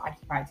what is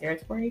occupied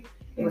territory.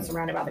 It was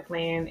surrounded by the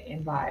Klan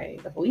and by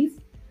the police.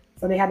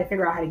 So they had to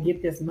figure out how to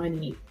get this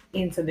money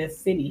into this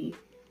city,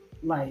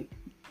 like,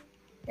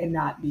 and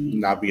not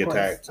be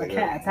attacked.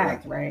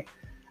 Attacked, right?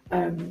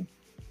 And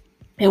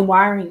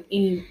wiring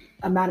any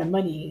amount of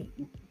money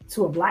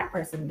to a Black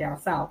person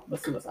down south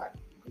was suicide.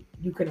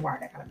 You couldn't wire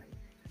that kind of money.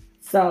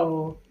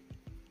 So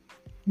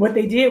what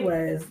they did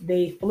was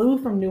they flew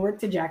from Newark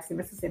to Jackson,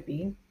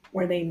 Mississippi,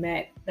 where they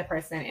met the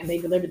person and they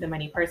delivered the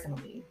money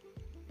personally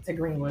to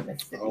Greenwood,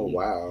 Mississippi. Oh,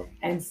 wow.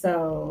 And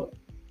so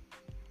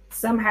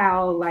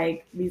somehow,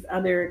 like, these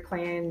other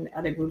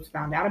groups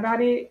found out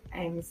about it.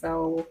 And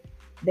so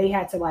they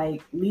had to,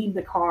 like, leave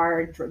the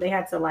car. They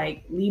had to,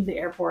 like, leave the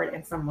airport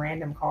in some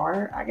random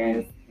car, I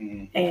guess.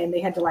 And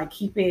they had to, like,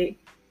 keep it,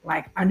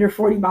 like, under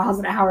 40 miles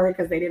an hour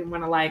because they didn't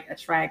want to, like,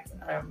 attract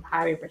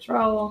highway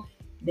patrol.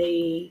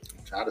 They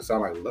tried to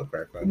sound like a love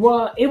crack.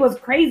 Well, it was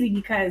crazy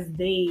because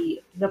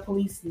the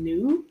police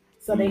knew.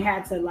 So they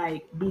had to,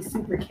 like, be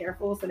super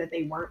careful so that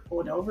they weren't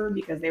pulled over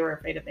because they were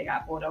afraid if they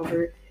got pulled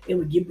over, it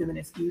would give them an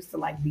excuse to,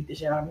 like, beat the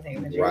shit out of them and take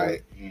them to jail.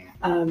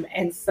 Right.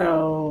 And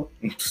so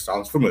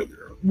sounds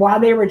familiar.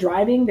 While they were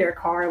driving, their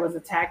car was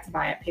attacked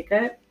by a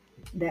pickup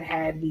that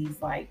had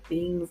these, like,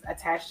 things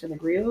attached to the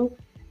grill.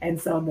 And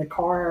so the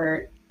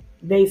car,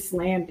 they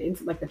slammed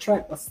into, like, the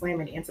truck was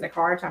slamming into the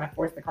car, trying to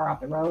force the car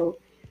off the road.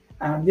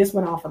 This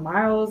went on for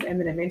miles. And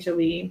then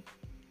eventually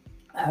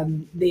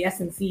the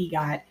SNC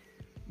got,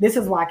 this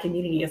is why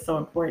community is so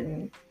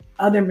important.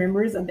 Other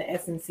members of the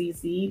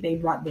SNCC, they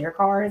brought their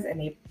cars and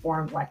they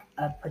formed like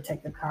a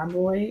protective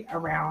convoy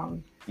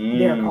around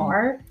their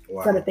car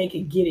so that they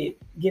could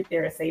get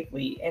there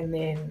safely. And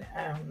then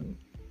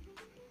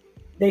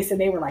they said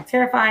they were like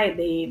terrified.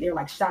 They were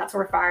like shots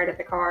were fired at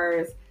the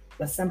cars,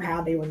 but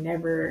somehow they were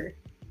never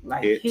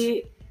like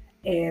hit.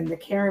 And the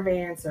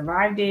caravan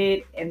survived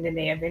it. And then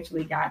they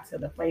eventually got to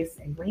the place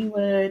in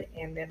Greenwood.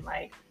 And then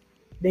like,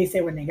 they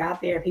said when they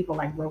got there, people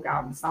like broke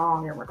out in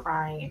song and were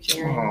crying and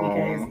cheering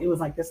because it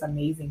was like this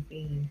amazing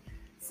thing.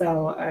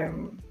 So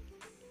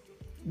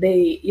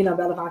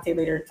Belafonte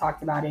later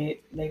talked about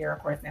it later, of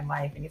course, in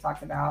life. And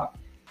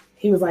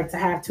he was like, to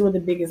have two of the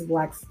biggest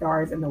Black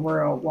stars in the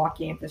world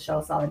walk in to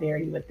show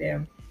solidarity with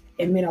them,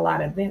 it meant a lot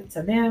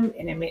to them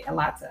and it meant a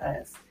lot to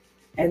us.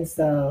 And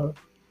so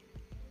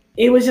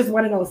it was just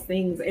one of those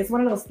things. It's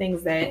one of those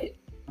things that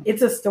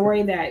it's a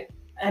story that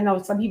I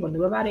know some people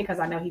knew about it because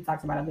I know he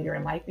talked about it later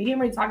in life. He didn't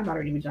really talk about it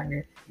when he was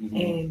younger.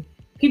 And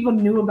people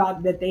knew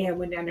about that they had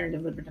went down there and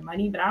delivered the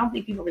money, but I don't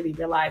think people really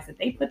realized that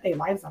they put their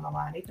lives on the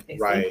line. They put their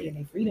safety and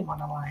their freedom on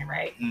the line,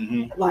 right?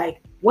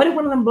 Like, what if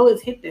one of them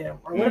bullets hit them?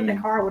 Or what if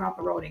the car went off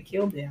the road and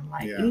killed them?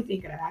 Like,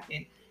 anything could have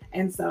happened.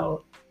 And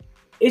so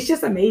it's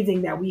just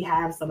amazing that we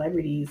have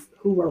celebrities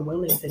who are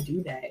willing to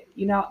do that.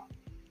 You know,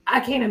 I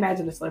can't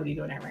imagine a celebrity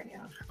doing that right now.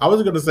 I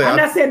was going to say, I'm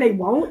not saying they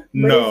won't,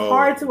 but it's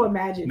hard to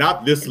imagine.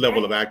 Not this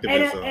level of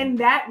activism. And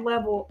that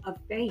level of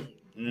fame,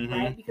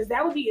 right? Because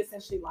that would be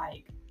essentially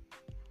like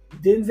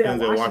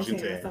Denzel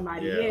Washington or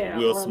somebody,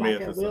 Will or Smith,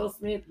 like a Will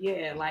Smith,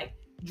 like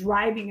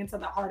driving into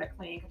the heart of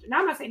Clan country. Now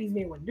I'm not saying these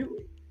men would do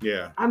it.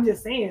 Yeah, I'm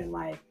just saying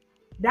like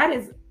that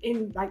is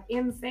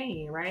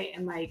insane, right?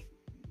 And like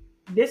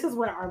this is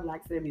what our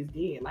Black celebrities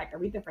did. Like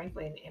Aretha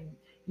Franklin and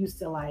used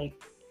to like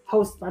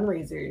host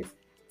fundraisers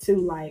to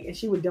like, and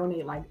she would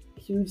donate like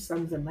huge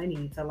sums of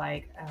money to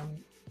like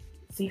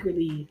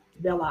secretly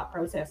bail out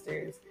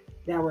protesters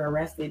that were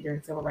arrested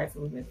during civil rights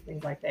movements,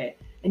 things like that.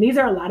 And these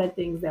are a lot of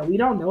things that we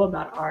don't know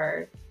about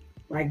our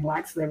like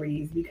Black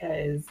celebrities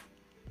because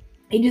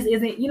it just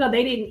isn't,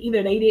 they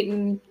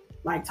didn't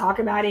like talk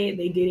about it.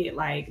 They did it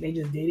like they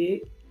just did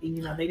it. And,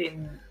 they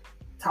didn't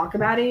talk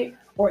about it,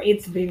 or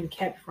it's been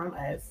kept from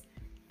us.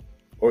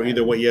 Or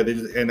either way, yeah.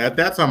 And at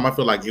that time, I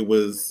feel like it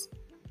was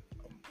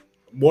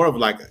more of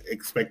like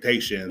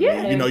expectation.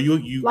 Yeah.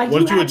 You like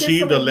once you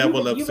achieve the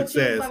level of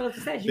success,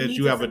 that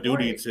you have a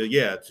duty to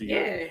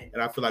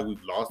and I feel like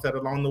we've lost that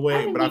along the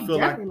way. But I feel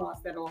like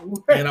lost that along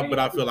the way. But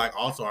I feel like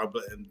also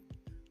and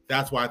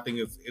that's why I think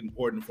it's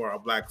important for our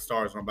Black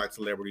stars and our Black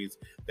celebrities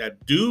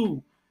that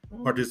do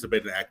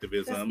participate in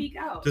activism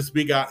to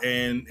speak out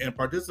and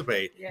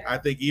participate. Yeah. I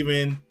think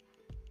even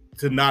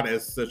to not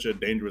as such a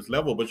dangerous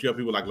level, but you have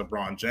people like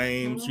LeBron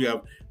James, you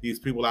have these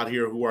people out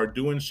here who are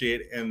doing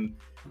shit, and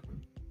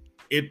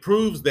it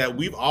proves that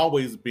we've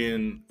always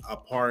been a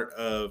part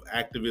of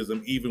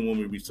activism, even when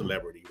we reach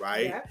celebrity,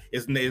 right? Yeah.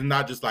 It's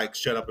not just like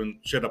shut up and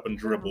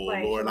dribble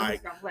or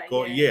like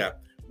go. Yeah.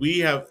 We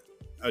have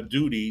a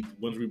duty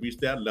once we reach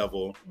that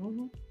level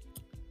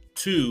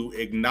to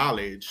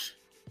acknowledge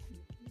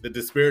the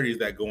disparities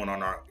that go on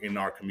in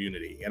our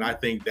community, and I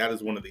think that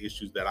is one of the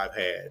issues that I've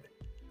had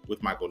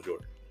with Michael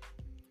Jordan.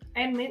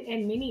 And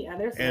many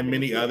others.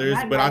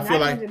 But I feel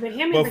like,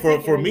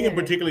 for me in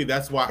particular,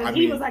 that's why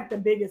he was like the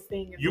biggest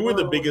thing. You were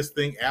the biggest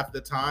thing at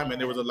the time, and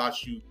there was a lot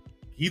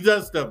he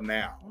does stuff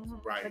now,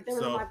 right? But there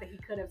was a lot that he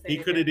could have said. He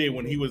could have did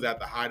when he was at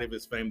the height of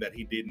his fame that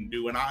he didn't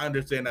do, and I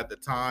understand at the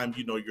time,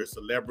 you're a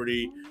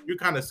celebrity, you're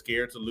kind of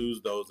scared to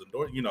lose those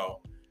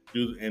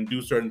and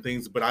do certain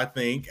things. But I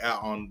think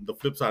on the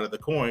flip side of the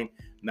coin,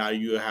 now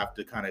you have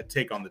to kind of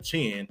take on the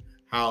chin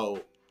how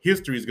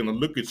history is going to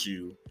look at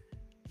you.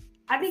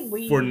 I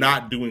think for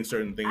not doing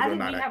certain things. I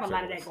think we have a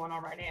lot of that going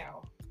on right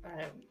now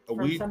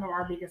from some of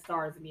our biggest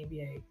stars in the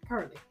NBA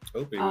currently.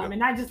 And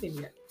not just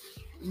NBA,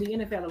 the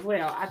NFL as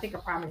well. I think a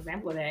prime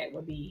example of that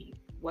would be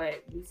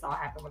what we saw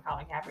happen with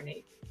Colin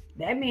Kaepernick.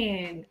 That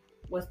man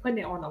was putting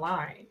it on the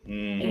line,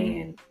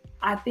 and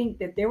I think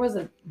that there was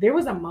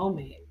a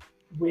moment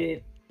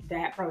with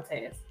that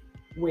protest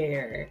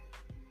where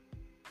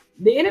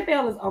the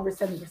NFL is over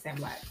 70%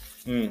 Black,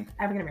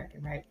 African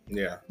American, right?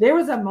 Yeah. There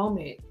was a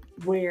moment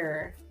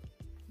where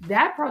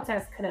that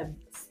protest could have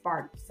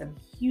sparked some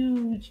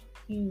huge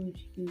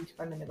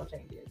fundamental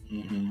changes,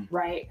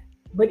 right?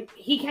 But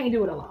he can't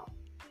do it alone.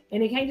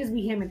 And it can't just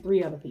be him and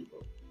 3 other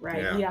people,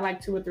 right? Yeah. He had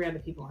like 2 or 3 other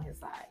people on his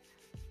side.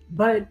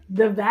 But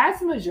the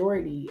vast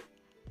majority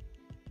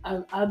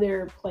of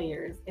other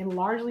players, and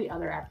largely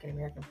other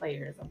African-American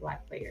players or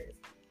Black players,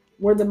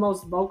 were the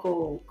most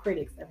vocal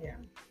critics of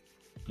him.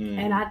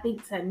 And I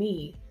think, to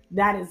me,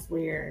 that is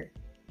where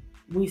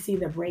we see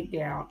the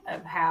breakdown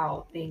of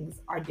how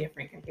things are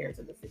different compared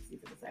to the 60s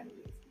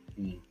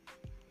and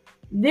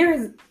the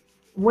 70s.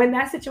 When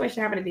that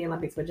situation happened at the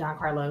Olympics with John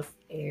Carlos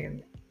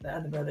and the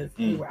other brothers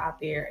who were out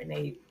there, and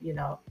they,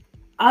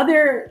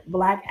 other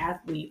Black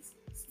athletes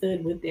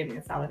stood with them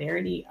in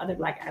solidarity. Other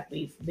Black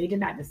athletes, they did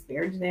not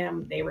disparage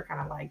them. They were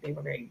kind of like, they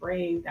were very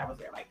brave. That was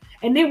their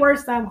and there were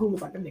some who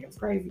was like, them niggas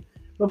crazy.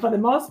 But for the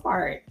most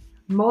part,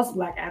 most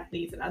Black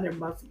athletes and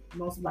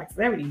most Black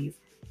celebrities,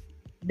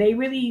 they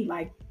really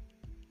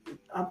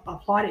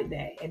applauded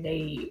that, and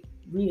they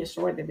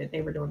reassured them that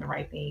they were doing the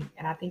right thing.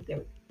 And I think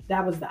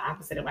that was the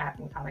opposite of what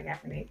happened with Colin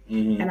Kaepernick.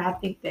 And I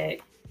think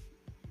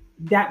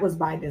that was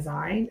by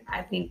design.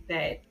 I think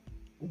that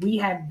we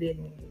have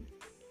been,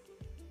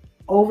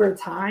 over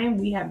time,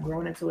 we have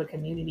grown into a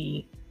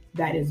community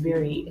that is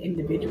very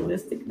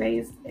individualistic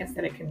based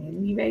instead of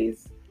community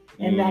based.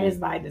 And that is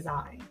by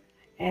design.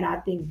 And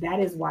I think that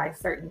is why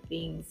certain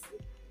things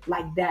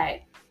like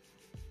that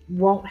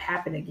won't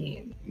happen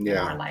again in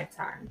our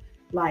lifetime.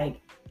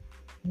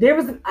 There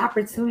was an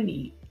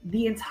opportunity.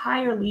 The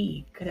entire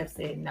league could have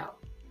said, no,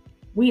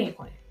 we ain't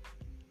playing.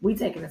 We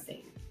taking a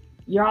stand.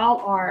 Y'all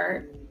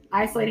are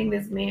isolating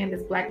this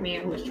Black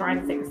man who is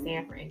trying to take a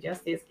stand for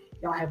injustice.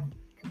 Y'all have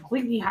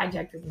completely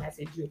hijacked his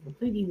message. You have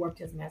completely warped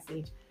his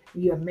message.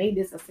 You have made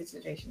this a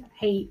situation of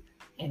hate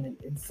and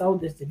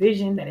sowed this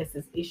division that it's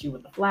this issue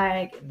with the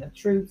flag and the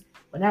troops,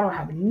 but that don't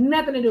have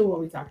nothing to do with what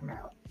we're talking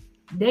about.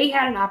 They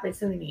had an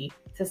opportunity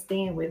to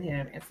stand with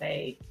him and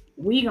say,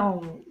 we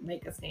gonna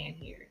make a stand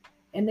here.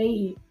 And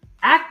they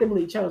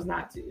actively chose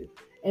not to.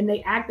 And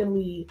they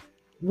actively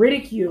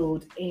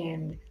ridiculed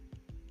and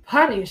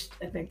punished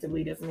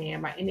effectively this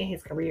man by ending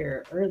his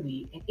career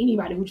early. And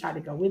anybody who tried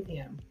to go with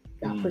him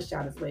got pushed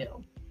out as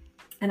well.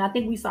 And I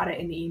think we saw that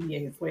in the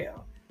NBA as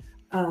well.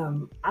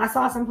 I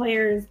saw some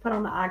players put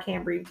on the I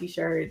Can't Breathe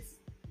t-shirts.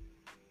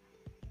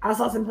 I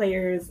saw some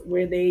players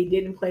where they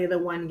didn't play the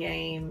one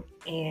game,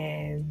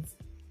 and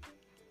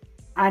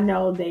I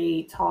know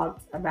they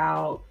talked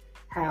about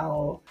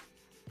how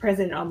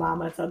President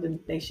Obama told them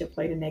they should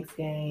play the next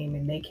game,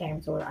 and they came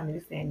to an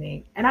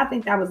understanding. And I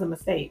think that was a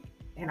mistake.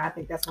 And I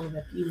think that's one of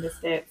the few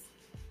missteps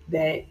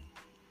that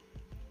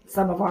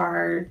some of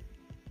our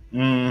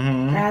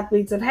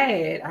athletes have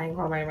had. I ain't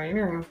calling anybody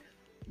names,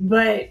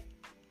 but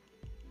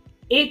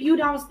if you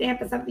don't stand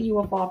for something, you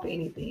will fall for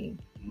anything.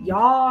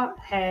 Y'all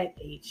had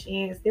a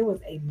chance. There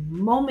was a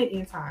moment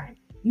in time.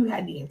 You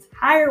had the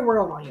entire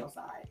world on your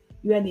side.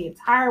 You had the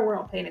entire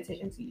world paying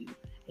attention to you.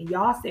 And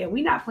y'all said,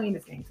 we're not playing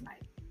this game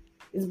tonight.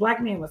 This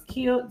black man was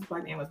killed. This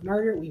black man was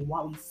murdered. We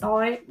saw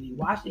it. We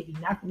watched it. He's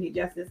not going to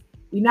get justice.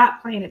 We're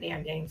not playing a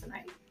damn game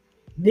tonight.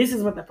 This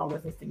is what the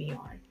focus needs to be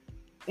on.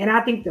 And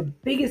I think the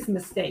biggest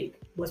mistake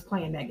was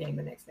playing that game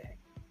the next day.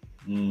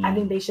 I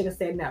think they should have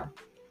said no.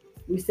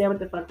 We said what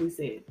the fuck we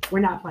said. We're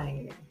not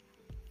playing again.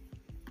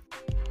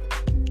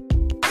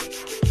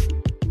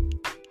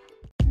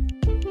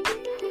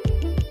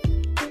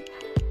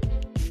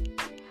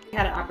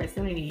 Had an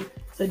opportunity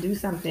to do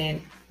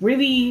something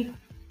really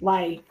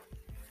like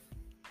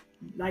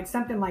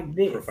something like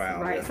this,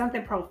 profound, right? Yeah.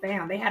 Something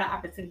profound. They had an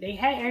opportunity. They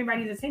had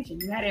everybody's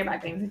attention. You had everybody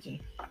paying attention.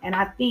 And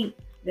I think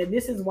that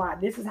this is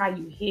how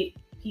you hit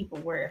people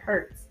where it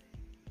hurts.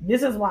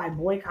 This is why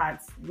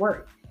boycotts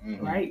work,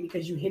 right?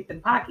 Because you hit them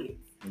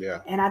pockets.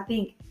 Yeah. And I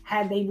think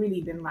had they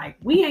really been like,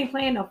 we ain't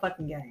playing no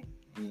fucking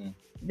game.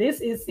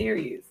 This is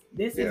serious.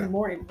 This is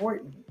more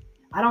important.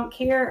 I don't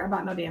care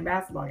about no damn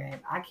basketball game.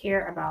 I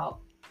care about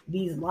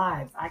these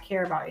lives. I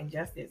care about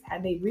injustice.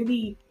 Had they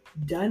really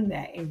done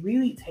that and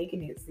really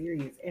taken it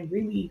serious and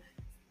really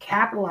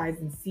capitalized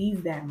and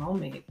seized that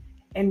moment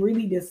and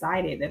really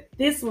decided that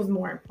this was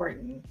more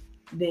important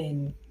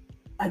than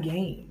a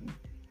game,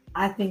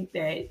 I think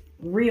that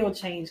real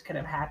change could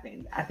have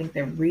happened. I think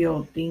that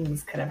real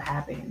things could have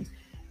happened,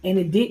 and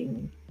it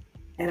didn't.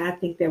 And I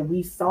think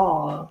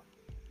that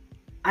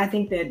I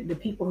think that the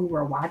people who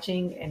were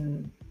watching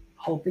and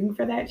hoping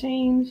for that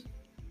change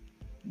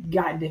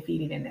got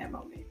defeated in that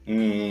moment.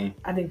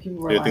 I think people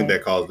were like... You think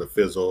that caused a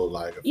fizzle?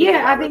 I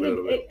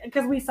think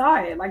because we saw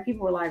it. Like,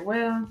 people were like,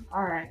 well,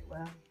 all right,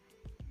 well,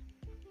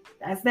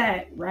 that's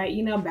that, right?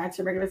 Back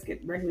to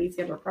regularly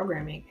scheduled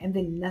programming, and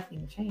then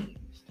nothing changed.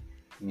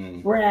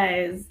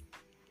 Whereas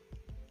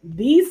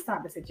these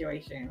type of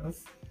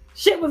situations,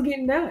 shit was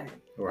getting done,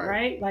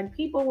 right? Like,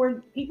 people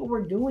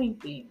were doing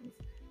things.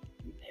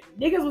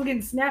 Niggas was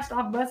getting snatched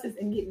off buses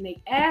and getting their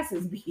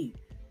asses beat.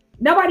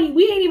 We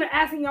ain't even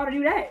asking y'all to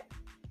do that.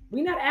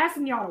 We're not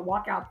asking y'all to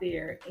walk out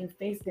there and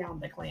face down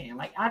the Klan.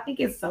 Like, I think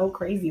it's so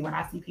crazy when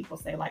I see people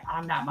say, like,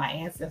 I'm not my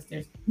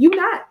ancestors. You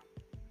not.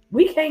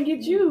 We can't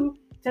get you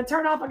to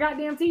turn off a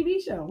goddamn TV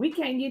show. We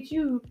can't get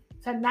you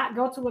to not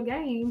go to a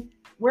game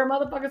where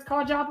motherfuckers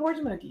called y'all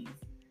porch monkeys,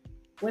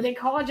 where they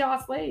called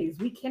y'all slaves.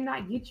 We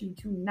cannot get you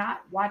to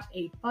not watch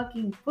a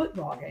fucking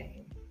football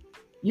game.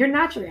 You're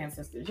not your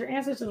ancestors. Your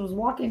ancestors was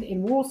walking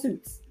in wool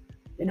suits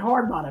and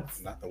hard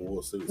bottoms. Not the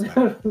wool suits.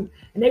 And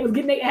they was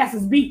getting their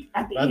asses beat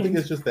at the end. I think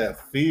it's just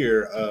that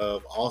fear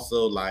of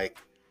also like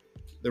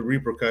the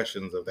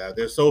repercussions of that.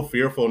 They're so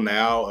fearful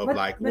now of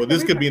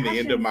this could be the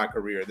end of my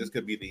career. This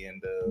could be the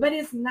end of... But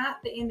it's not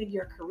the end of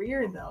your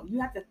career, though. You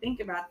have to think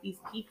about these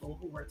people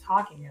who we're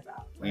talking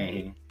about,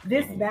 right?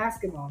 This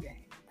basketball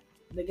game,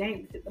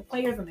 the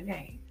players in the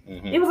game.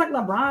 It was like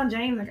LeBron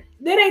James.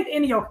 That ain't the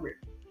end of your career.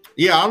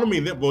 Yeah, I don't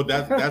mean that. Well,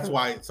 that's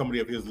why somebody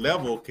of his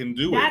level can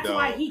do it. That's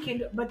why he can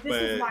do it. But this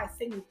is why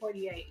Sidney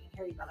Poitier and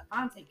Harry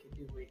Belafonte could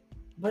do it.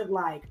 But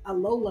like a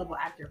low-level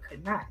actor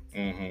could not.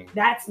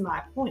 That's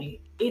my point.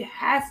 It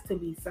has to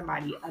be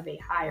somebody of a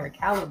higher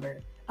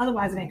caliber.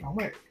 Otherwise, it ain't gonna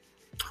work.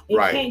 It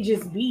can't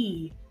just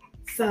be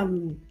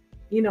some,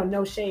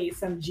 no shade,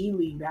 some G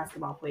League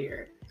basketball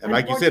player. And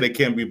like you said, it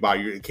can't be by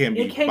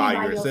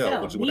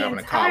yourself, which would happen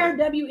in college.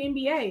 The entire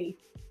WNBA,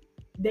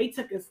 they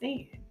took a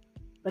stand.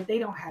 But they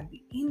don't have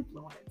the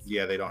influence.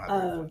 Yeah, they don't have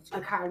of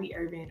a Kyrie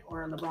Irving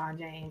or a LeBron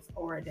James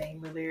or a Dame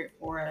Lillard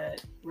or a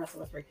Russell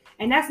Westbrook.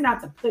 And that's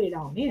not to put it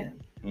on them,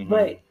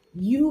 but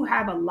you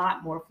have a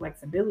lot more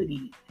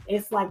flexibility.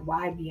 It's like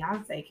why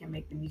Beyonce can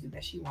make the music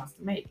that she wants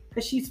to make,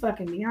 because she's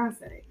fucking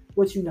Beyonce.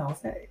 What you don't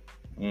say.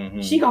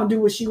 She gonna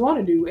do what she want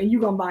to do, and you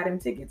gonna buy them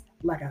tickets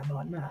like I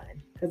bought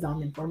mine because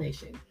I'm in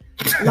formation.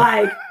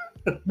 Like,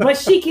 but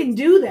she can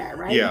do that,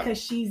 right? Yeah. Because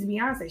she's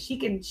Beyonce. She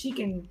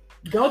can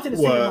go to the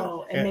Super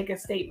Bowl and make a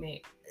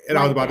statement. And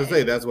I was about to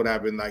say, that's what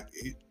happened. Like,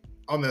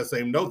 on that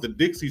same note, the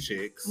Dixie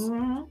Chicks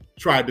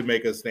tried to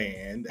make a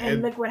stand.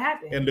 And look what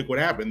happened.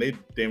 They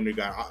damn near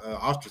got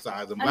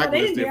ostracized and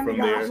blacklisted from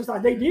there.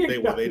 They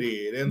did. They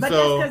did. And but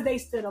that's because they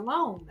stood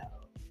alone,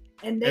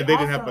 though. And they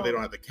didn't have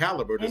the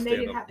caliber to stand up. And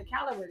they didn't have the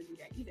caliber to do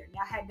that either.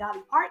 Now, had Dolly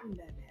Parton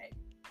done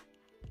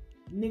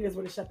that, niggas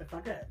would have shut the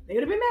fuck up. They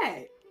would have been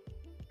mad.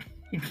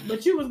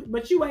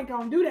 but you ain't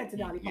gonna do that to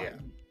Dolly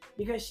Parton.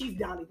 Because she's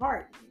Dolly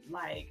Parton.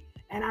 Like,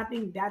 And I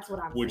think that's what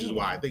I'm Which saying. is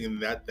why I think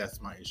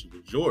that's my issue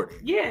with Jordan.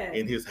 Yeah.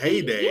 In his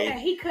heyday.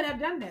 He could have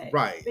done that.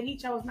 Right. But he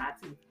chose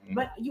not to. Mm-hmm.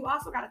 But you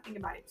also got to think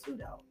about it too,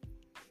 though.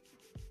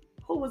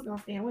 Who was going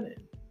to stand with him?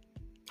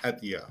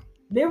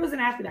 There was an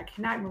athlete, I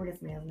cannot remember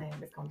this man's name.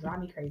 It's going to drive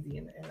me crazy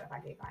if I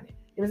can't find it.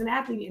 There was an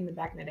athlete in the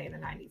back in the day, in the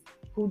 90s,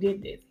 who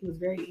did this.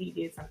 He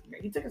did something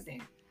great. He took a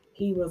stand.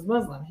 He was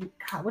Muslim.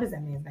 God, what is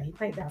that man's name? He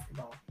played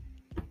basketball.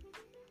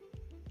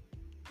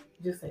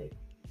 Just say it.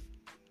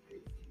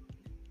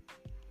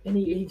 And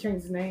he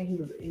changed his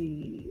name.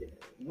 He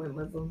went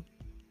Muslim.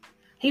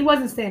 He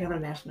wasn't standing for the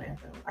national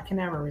anthem. I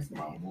cannot remember his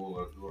name.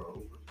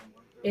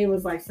 It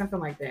was like something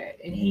like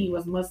that. And he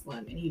was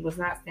Muslim, and he was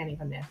not standing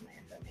for the national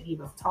anthem. And he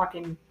was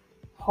talking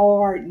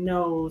hard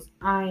nose.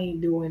 I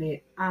ain't doing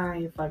it. I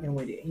ain't fucking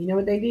with it. And you know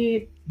what they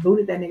did?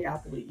 Booted that nigga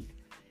out the league.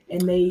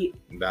 And they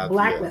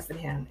blacklisted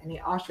him, and they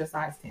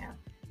ostracized him.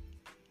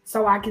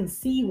 So I can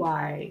see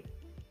why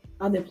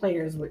other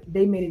players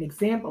they made an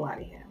example out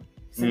of him.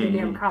 So they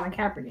named Colin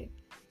Kaepernick,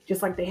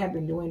 just like they have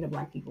been doing to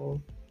black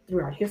people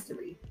throughout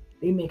history.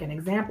 They make an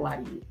example out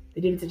of you.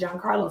 They did it to John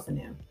Carlos and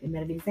them. They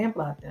made an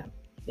example out of them.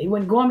 They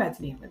wasn't going back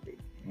to the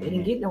Olympics. They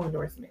didn't get no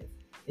endorsements.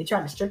 They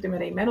tried to strip them of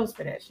their medals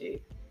for that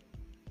shit.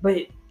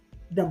 But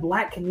the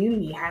black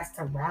community has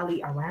to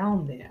rally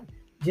around them.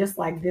 Just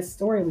like this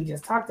story we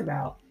just talked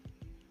about.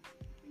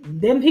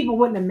 Them people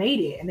wouldn't have made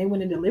it, and they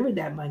wouldn't have delivered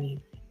that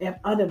money if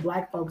other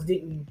black folks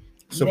didn't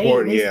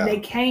support. They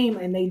came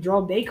and they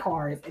drove their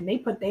cars and they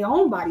put their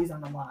own bodies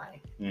on the line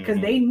because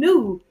they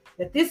knew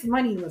that this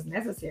money was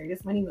necessary.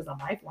 This money was a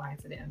lifeline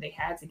to them. They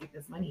had to get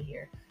this money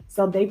here,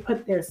 so they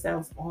put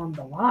themselves on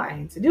the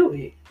line to do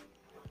it.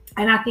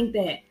 And I think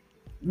that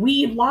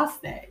we've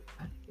lost that.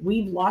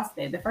 We've lost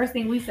it. The first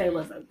thing people say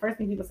was,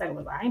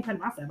 I ain't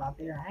putting myself out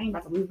there. I ain't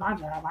about to lose my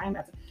job. I ain't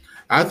about to.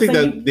 I think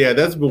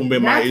that's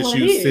been my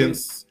issue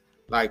since,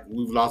 like,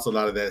 we've lost a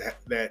lot of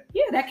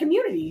that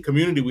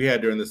community we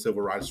had during the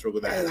civil rights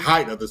struggle, that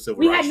height of the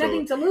civil rights struggle. We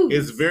had nothing to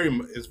lose.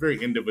 It's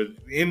very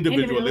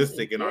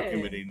individualistic in our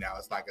community now.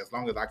 It's like, as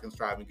long as I can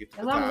strive and get to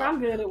the top. As long as I'm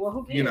good at it, well,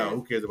 who cares?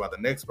 Who cares about the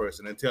next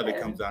person until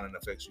it comes down and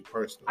affects you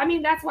personally. I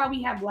mean, that's why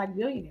we have black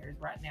billionaires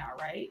right now,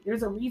 right?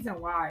 There's a reason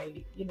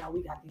why,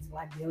 we got these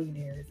black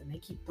billionaires and they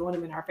keep throwing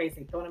them in our face.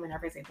 They throw them in our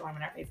face. They throw them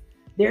in our face.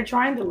 They're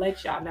trying to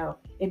let y'all know,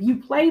 if you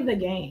play the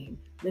game,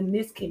 then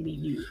this can be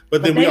you.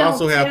 But then we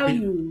also have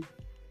people.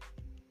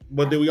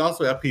 But then we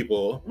also have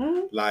people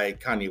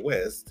like Kanye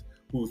West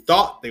who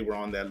thought they were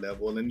on that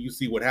level, and then you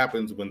see what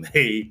happens when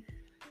they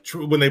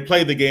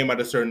play the game at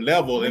a certain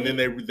level, and then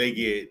they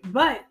get.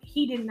 But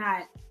he did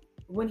not.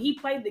 When he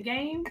played the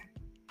game,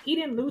 he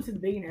didn't lose his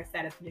billionaire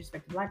status with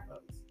respect to black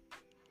folks.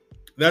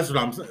 That's what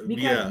I'm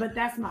saying. But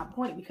that's my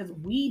point, because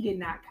we did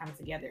not come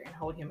together and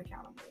hold him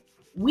accountable.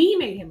 We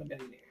made him a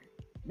billionaire,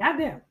 not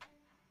them.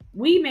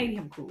 We made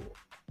him cool.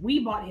 We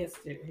bought his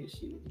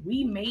shoes.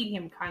 We made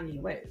him Kanye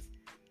West.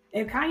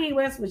 If Kanye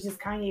West was just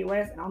Kanye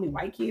West and only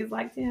white kids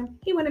liked him,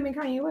 he wouldn't have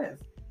been Kanye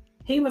West.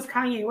 He was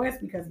Kanye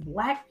West because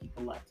black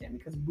people loved him,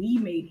 because we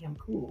made him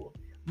cool.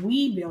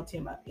 We built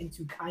him up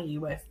into Kanye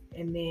West,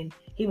 and then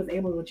he was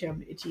able to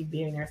achieve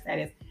billionaire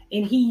status.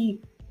 And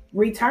he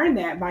returned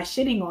that by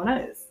shitting on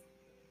us.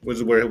 Which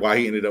is why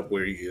he ended up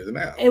where he is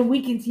now. And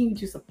we continue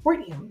to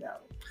support him,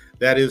 though.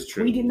 That is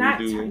true. We did not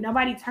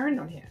nobody turned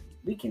on him.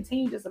 We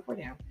continue to support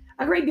him.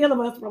 A great deal of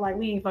us were like,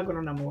 we ain't fucking with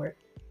him no more.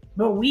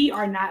 But we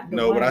are not.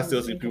 But I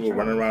still see people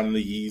running around in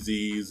the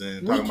Yeezys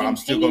and talking about, I'm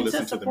still going to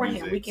listen to the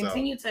music. Him. We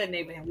continue to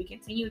enable him. We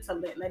continue to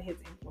let his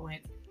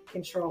influence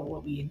control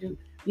what we do,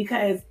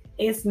 because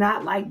it's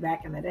not like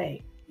back in the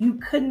day. You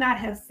could not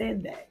have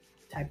said that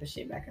type of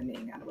shit back in the day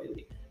and got away with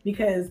it,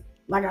 because,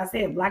 like I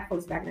said, black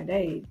folks back in the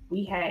day,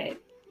 we had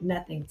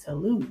nothing to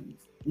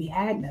lose. We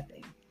had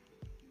nothing.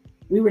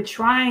 We were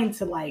trying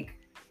to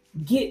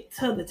get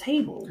to the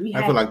table.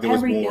 I feel like there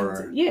was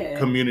more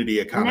community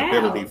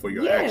accountability for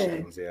your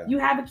actions. Yeah, you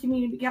have a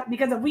community,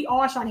 because if we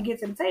all trying to get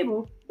to the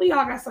table, we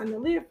all got something to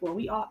live for.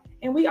 We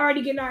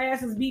already getting our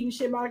asses beaten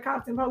shit by the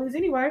cops and police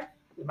anyway.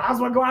 We might as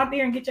well go out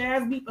there and get your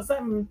ass beat for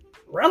something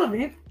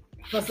relevant,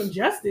 for some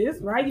justice,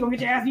 right? You gonna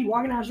get your ass beat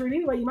walking down the street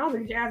anyway. You might as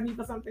well get your ass beat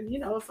for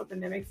something, something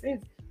that makes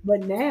sense.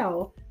 But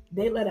now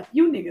they let a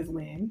few niggas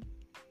win.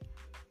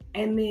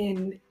 And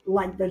then,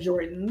 like the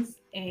Jordans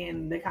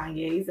and the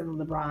Kanyes and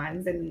the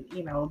LeBrons and,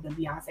 the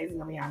Beyoncés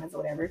and the Rihannas or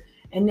whatever.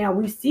 And now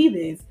we see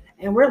this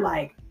and we're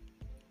like,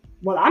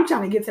 well, I'm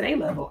trying to get to their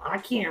level. I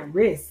can't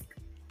risk.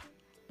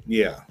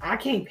 Yeah. I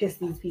can't piss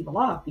these people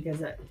off,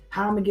 because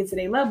how I'm going to get to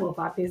their level if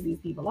I piss these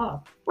people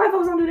off? White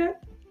folks don't do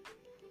that.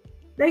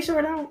 They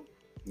sure don't.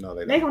 No,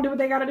 they don't. They going to do what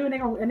they got to do, and they're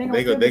going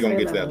to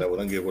get to that level.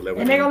 They'll get what level.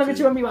 And they're going to look at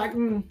you and be like,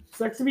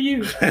 sucks to be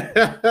you.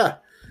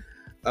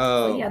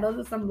 So those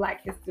are some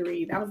Black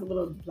History. That was a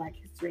little Black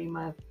History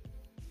Month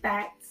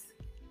facts.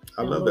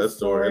 I love that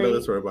story. I love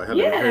that story about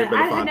Harry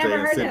Belafonte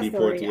and Sidney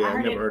Poitier.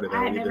 I never heard of that.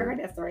 I had never heard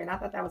that story, and I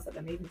thought that was an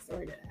amazing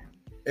story to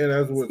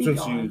And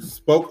since you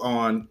spoke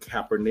on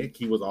Kaepernick,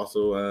 he was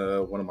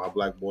also one of my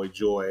Black Boy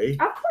Joy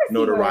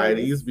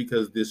notorieties,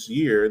 because this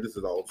year, this is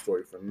an old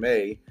story from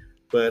May,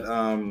 But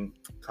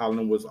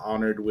Colin was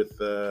honored with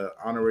the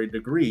honorary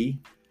degree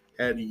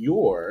at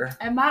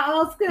my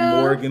old school,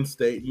 Morgan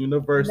State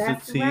University.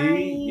 That's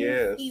right.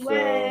 Yes, he was.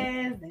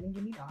 They didn't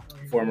give me the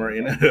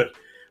honorary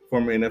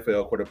former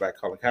NFL quarterback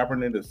Colin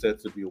Kaepernick is said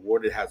to be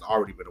awarded, has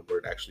already been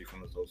awarded actually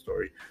from his own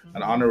story,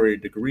 an honorary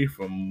degree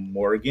from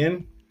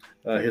Morgan,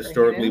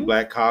 historically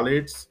black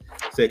college.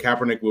 Said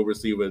Kaepernick will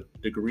receive a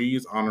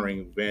degrees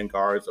honoring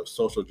vanguards of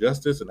social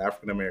justice and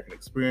African American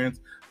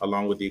experience,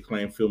 along with the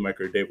acclaimed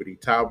filmmaker David E.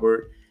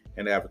 Talbert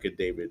and advocate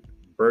David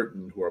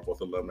Burton, who are both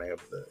alumni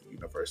of the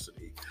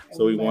university.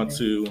 So we want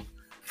to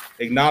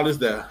acknowledge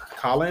that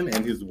Colin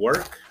and his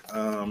work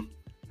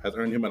has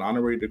earned him an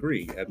honorary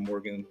degree at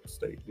Morgan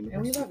State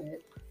University.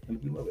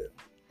 And we love it.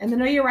 And the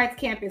Know Your Rights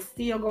camp is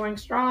still going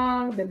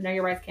strong. The Know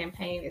Your Rights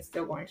campaign is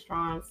still going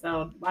strong.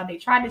 So while they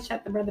tried to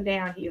shut the brother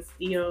down, he is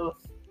still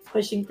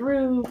pushing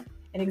through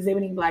and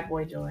exhibiting Black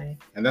boy joy.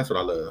 And that's what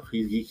I love.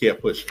 He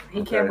kept pushing.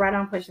 He kept right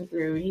on pushing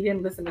through. He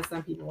didn't listen to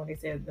some people when they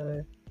said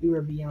we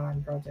were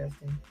beyond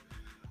protesting.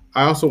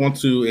 I also want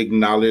to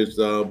acknowledge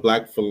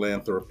Black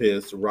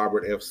philanthropist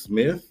Robert F.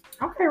 Smith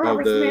of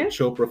the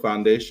Chopra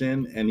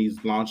Foundation, and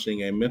he's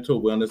launching a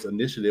mental wellness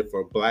initiative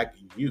for Black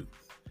youth,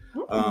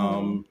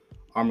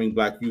 arming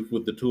Black youth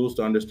with the tools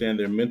to understand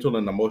their mental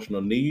and emotional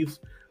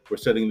needs. We're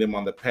setting them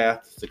on the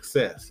path to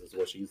success, is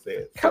what she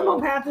said. Come on,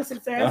 path to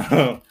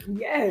success.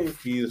 Yes.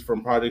 He is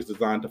from projects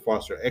designed to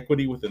foster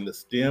equity within the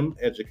STEM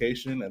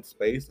education and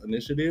space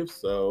initiatives,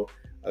 so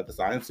the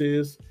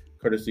sciences,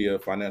 courtesy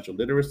of financial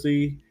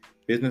literacy.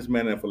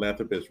 Businessman and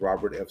philanthropist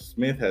Robert F.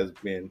 Smith has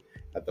been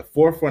at the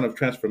forefront of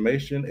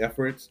transformation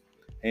efforts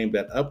aimed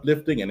at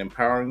uplifting and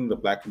empowering the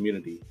Black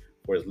community.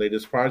 For his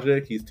latest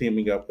project, he's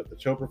teaming up with the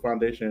Chopra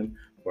Foundation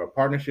for a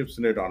partnership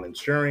centered on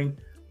ensuring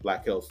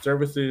Black health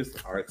services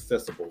are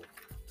accessible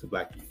to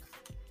Black youth.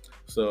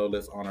 So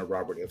let's honor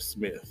Robert F.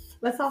 Smith.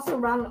 Let's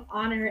also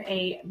honor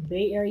a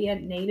Bay Area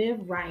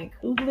native, Ryan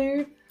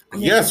Coogler.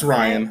 Yes,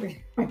 Ryan.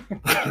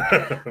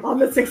 On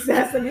the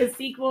success of his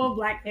sequel,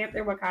 Black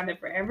Panther: Wakanda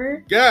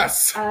Forever.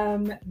 Yes.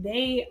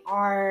 They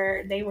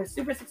were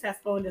super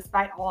successful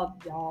despite all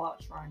of y'all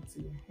trying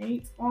to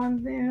hate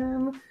on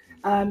them.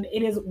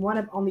 It is one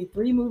of only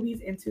 3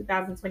 movies in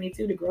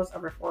 2022 to gross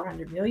over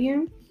 $400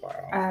 million. Wow.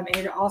 And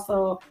it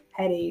also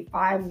had a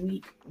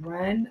 5-week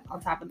run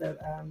on top of the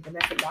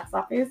domestic box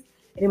office.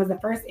 And it was the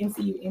first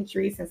MCU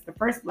entry since the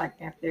first Black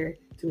Panther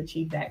to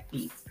achieve that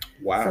feat.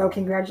 Wow. So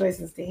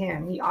congratulations to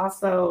him. He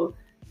also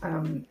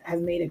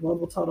has made a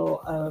global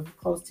total of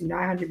close to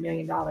 $900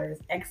 million,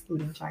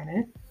 excluding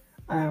China.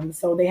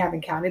 So they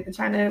haven't counted the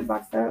China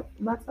box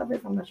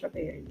office. I'm not sure if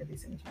they are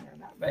releasing in China or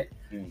not. But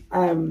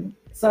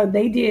so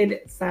they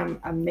did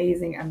some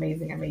amazing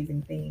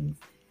things.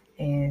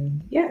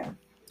 And yeah.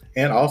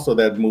 And also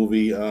that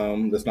movie,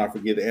 let's not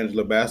forget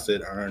Angela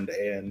Bassett earned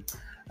an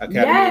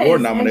Academy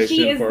Award nomination.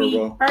 She is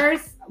the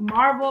first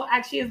Marvel,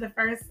 actually is the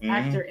first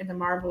actor in the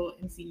Marvel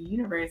MCU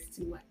universe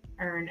to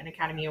earn an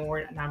Academy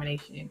Award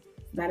nomination.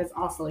 That is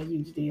also a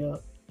huge deal.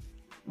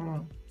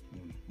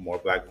 More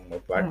black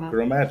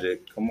girl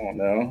magic. Come on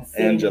now.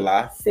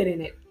 Angela. Sit in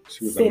it.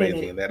 She was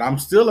amazing in that. I'm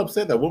still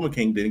upset that Woman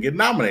King didn't get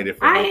nominated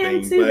for anything. I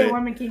am too that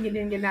Woman King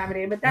didn't get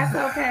nominated, but that's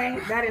okay.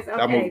 That is okay.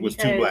 That movie was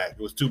too black. It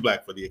was too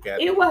black for the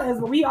Academy. It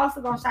was. But we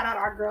also gonna shout out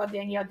our girl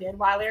Danielle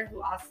Deadwyler,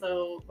 who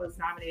also was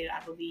nominated,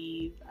 I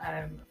believe,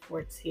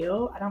 for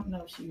Till. I don't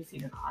know if she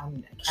received an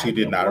Academy She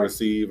did not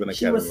receive an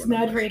Academy Award. She was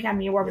snubbed for an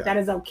Academy Award, but that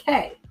is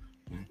okay.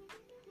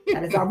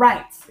 That is all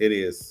right. It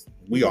is.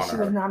 We honor her. She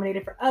was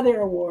nominated for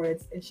other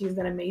awards, and she's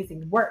done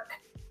amazing work.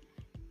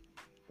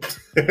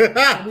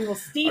 We will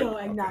still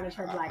acknowledge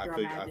her black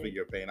girl magic. I think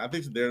you're paying. I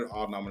think they're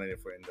all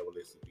nominated for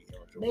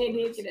NAACP. They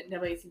did get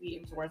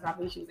NAACP awards. I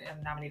believe she was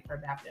nominated for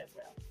BAFTA as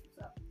well.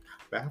 So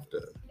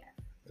BAFTA.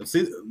 Yeah.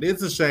 See,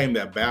 it's a shame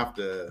that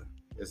BAFTA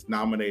is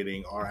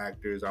nominating our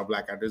actors, our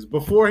black actors,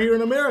 before here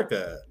in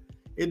America.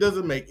 It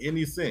doesn't make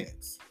any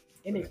sense.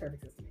 It makes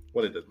perfect sense to me.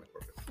 Well, it does make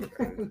perfect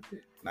sense.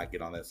 Not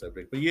get on that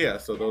subject, but yeah.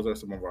 So those are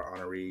some of our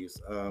honorees.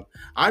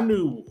 I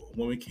knew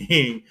Woman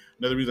King.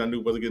 Another reason I knew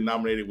wasn't getting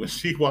nominated when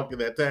she walked in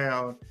that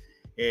town,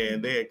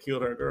 and they had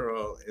killed her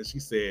girl, and she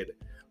said,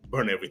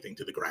 "Burn everything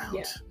to the ground.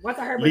 Yeah. Once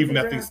I heard leave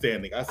nothing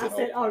standing." I said,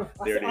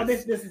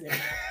 "This is it."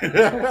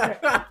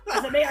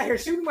 I said, "They out here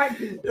shooting white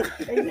people.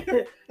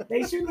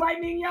 They shooting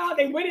white men, y'all.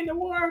 They went into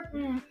war."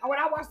 When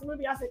I watched the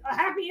movie, I said, "A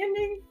happy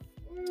ending.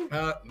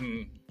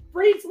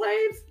 Freed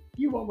slaves."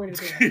 You won't win it.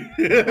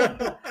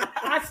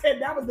 I said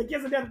that was the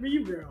kiss of death for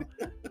you, girl.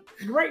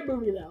 Great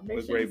movie though.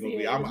 Make sure you see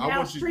it. It's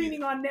now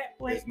streaming on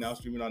Netflix. It's now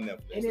streaming on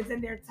Netflix, and it's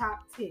in their top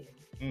 10.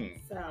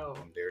 So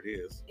there it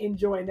is.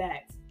 Enjoy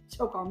that.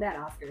 Choke on that,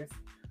 Oscars.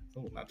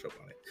 Oh, not choke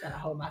on it. Gotta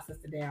hold my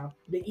sister down.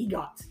 The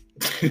EGOT.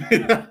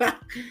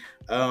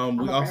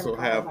 We also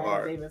have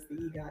our Davis, the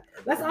EGOT.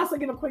 Let's also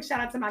give a quick shout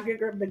out to my good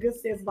girl, the good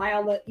sis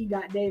Viola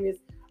EGOT Davis,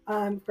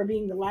 for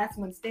being the last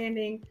one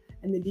standing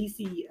in the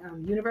DC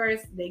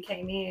universe. They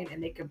came in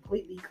and they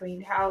completely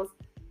cleaned house.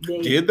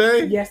 Did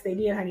they? Yes, they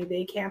did, honey.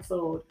 They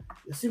canceled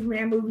the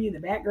Superman movie, the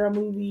Batgirl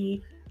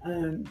movie.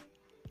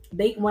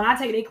 When I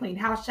tell you they cleaned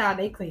house, child,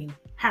 they cleaned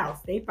house.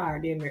 They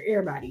fired in there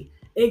everybody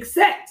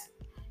except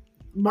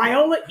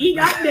Viola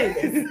Egot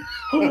Davis,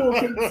 who will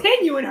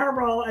continue in her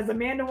role as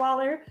Amanda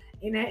Waller,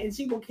 and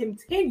she will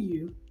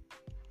continue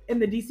in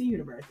the DC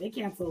universe. They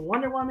canceled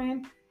Wonder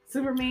Woman,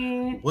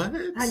 Superman. What?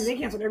 Honey, they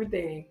canceled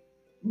everything,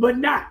 but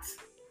not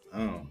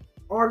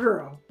our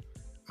girl.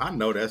 I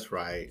know that's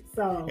right.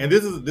 So, and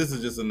this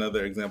is just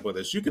another example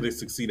that she could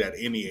succeed at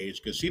any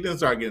age, because she didn't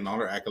start getting all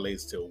her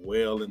accolades till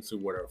well into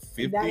her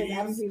 50s. That is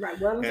absolutely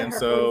right. Well into and her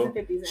so 40s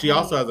and 50s. She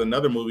also has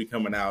another movie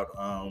coming out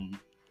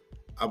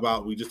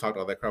about, we just talked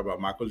all that crap about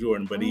Michael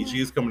Jordan, but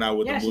she's coming out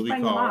with a movie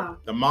called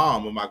The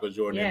Mom of Michael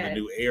Jordan, and the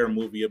new Air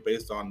movie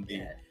based on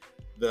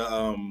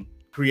the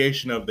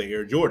creation of the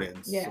Air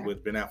Jordans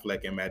with Ben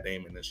Affleck and Matt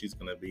Damon, and she's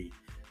going to be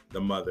the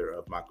mother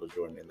of Michael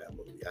Jordan in that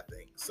movie, I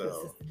think.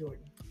 So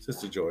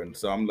Sister Jordan.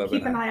 So I'm loving.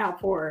 Keep an eye out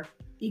for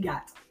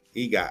Egot.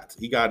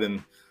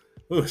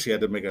 And she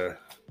had to make a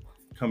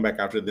comeback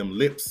after them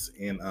lips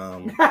and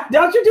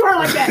Don't you do her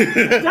like that.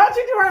 Don't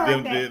you do her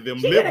like that. Them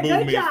lip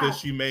movements that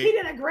she made. She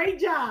did a great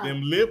job.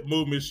 Them lip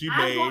movements she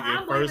made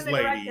in First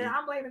Lady.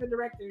 I'm blaming the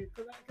director.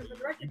 Because the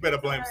director. You better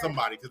blame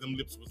somebody, because them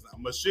lips was.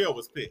 Michelle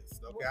was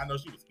pissed. Okay, I know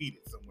she was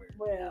heated somewhere.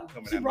 Well,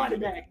 she brought it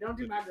back. Don't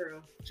do my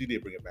girl. She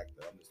did bring it back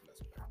though. I'm just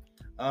messing with her.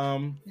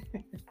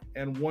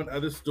 And one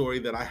other story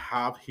that I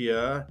have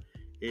here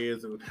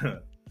is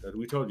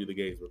we told you the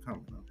gays were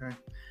coming, okay?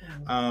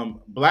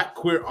 Black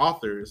queer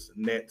authors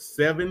net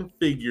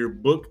 7-figure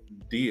book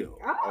deal.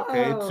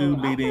 Okay,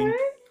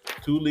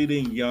 two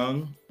leading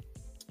young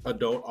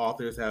adult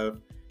authors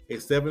have a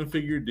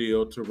 7-figure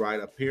deal to write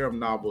a pair of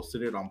novels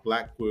centered on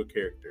Black queer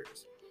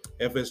characters.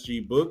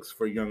 FSG Books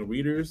for Young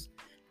Readers,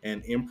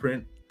 an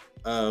imprint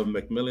of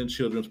Macmillan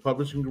Children's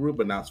Publishing Group,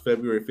 announced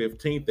February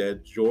 15th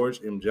that George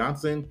M.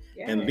 Johnson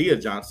and Leah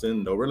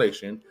Johnson, no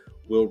relation,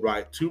 will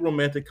write 2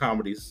 romantic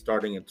comedies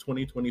starting in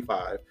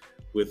 2025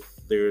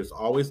 with There's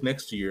Always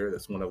Next Year,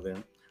 that's one of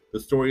them. The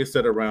story is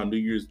set around New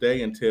Year's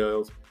Day and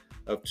tells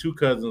of 2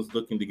 cousins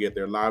looking to get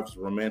their lives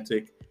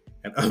romantic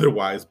and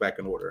otherwise back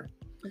in order.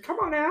 Come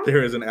on now.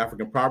 There is an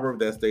African proverb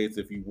that states,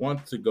 if you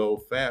want to go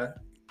fast,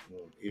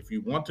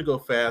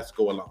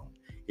 go alone.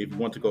 If you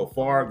want to go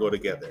far, go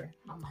together.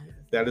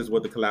 That is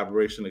what the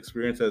collaboration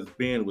experience has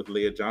been with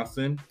Leah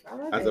Johnson.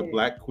 As a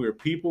Black queer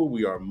people,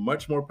 we are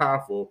much more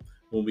powerful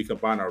when we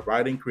combine our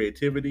writing,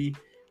 creativity,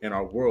 and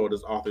our world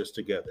as authors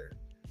together.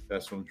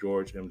 That's from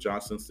George M.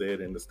 Johnson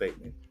said in the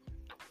statement.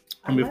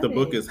 If the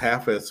book is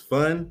half as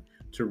fun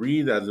to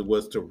read as it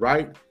was to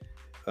write,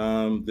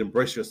 then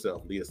brace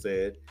yourself, Leah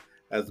said.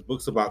 As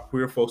books about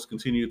queer folks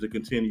continue to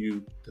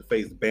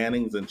face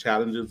bannings and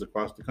challenges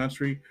across the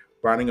country,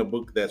 writing a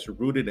book that's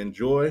rooted in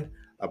joy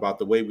about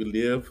the way we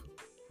live,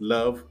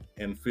 love,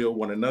 and feel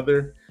one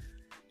another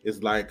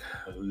is like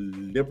a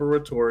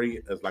liberatory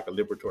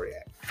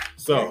act.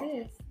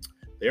 So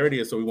there it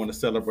is. So we want to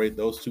celebrate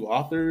those 2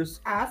 authors.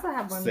 I also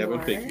have one 7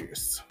 more.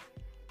 figures.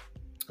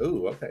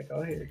 Ooh, okay,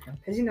 go ahead.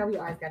 Because we always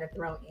got to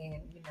throw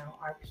in,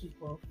 our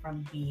people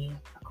from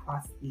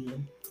across the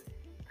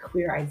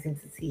queer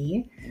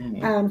identity.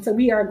 So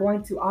we are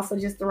going to also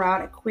just throw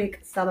out a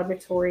quick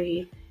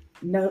celebratory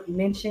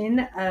mention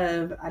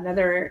of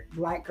another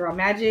Black girl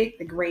magic,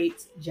 the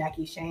great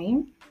Jackie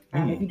Shane.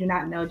 If you do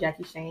not know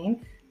Jackie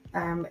Shane,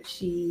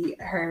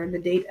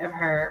 the date of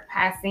her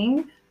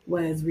passing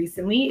was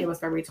recently. It was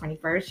February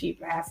 21st. She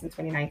passed in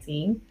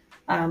 2019.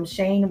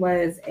 Shane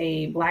was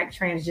a Black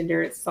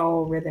transgender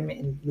soul, rhythm,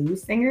 and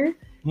blues singer.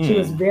 She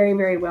was very,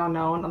 very well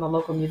known on the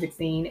local music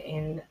scene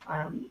in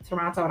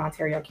Toronto and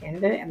Ontario,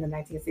 Canada in the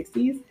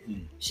 1960s.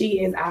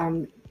 She is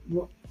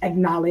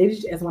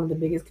acknowledged as one of the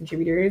biggest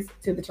contributors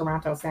to the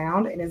Toronto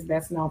sound and is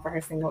best known for her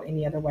single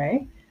Any Other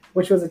Way,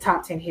 which was a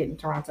top 10 hit in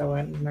Toronto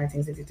in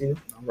 1962.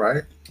 All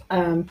right.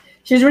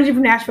 She's originally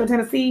from Nashville,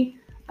 Tennessee.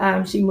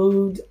 She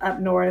moved up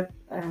north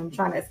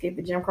trying to escape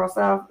the Jim Crow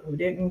South, who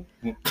didn't.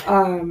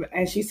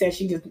 And she said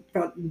she just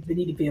felt the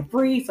need to feel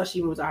free, so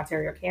she moved to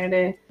Ontario,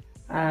 Canada,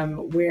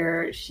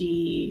 where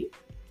she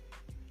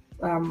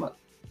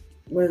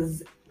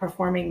was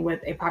performing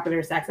with a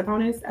popular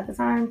saxophonist at the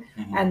time.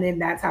 And then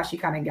that's how she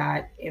kind of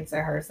got into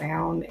her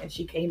sound. And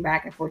she came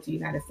back and forth to the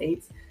United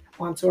States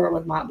on tour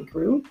with Motley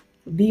Crue.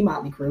 The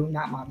Motley Crue,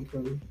 not Motley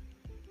Crue,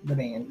 the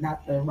band,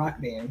 not the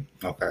rock band.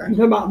 Okay.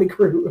 The Motley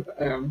Crue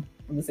from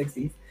the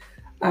 60s.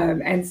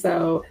 And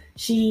so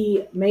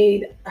she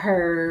made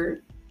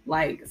her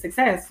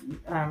success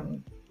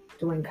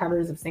doing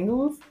covers of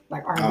singles,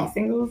 like R&B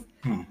singles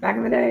back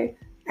in the day.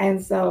 And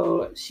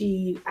so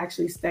she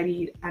actually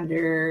studied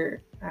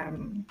under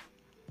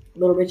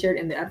Little Richard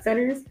and the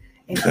Upsetters.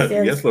 And she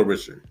shared, yes, Little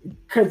Richard.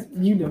 Because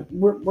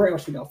where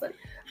else she don't study.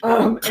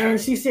 And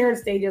she shared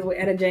stages with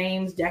Etta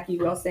James, Jackie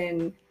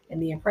Wilson,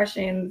 and the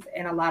Impressions,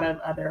 and a lot of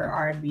other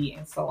R&B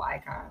and soul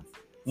icons.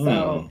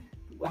 So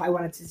I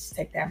wanted to just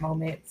take that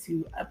moment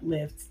to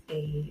uplift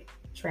a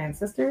trans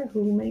sister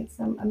who made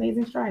some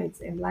amazing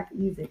strides in Black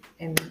music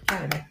in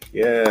Canada.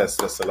 Yes,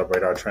 let's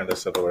celebrate our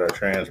trans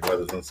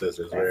brothers and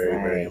sisters. That's very,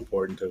 very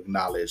important to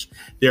acknowledge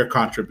their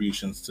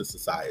contributions to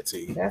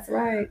society. That's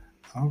right.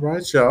 All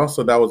right, y'all.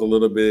 So that was a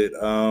little bit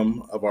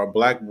of our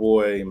Black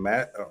Boy,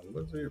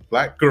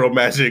 Black Girl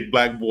Magic,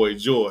 Black Boy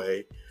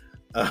Joy.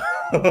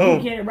 You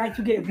get it right,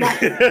 you get it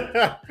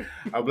right.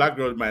 Our Black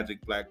Girl Magic,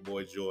 Black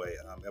Boy Joy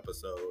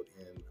episode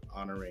in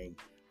honoring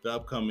the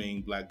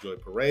upcoming Black Joy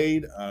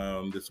Parade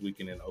this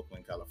weekend in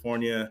Oakland,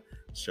 California.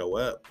 Show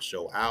up,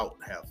 show out,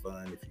 have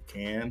fun if you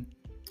can.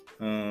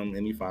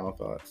 Any final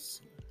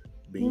thoughts,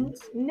 Beans?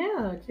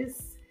 No,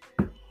 just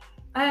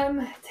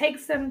take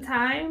some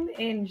time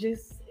and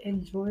just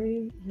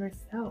enjoy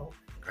yourself.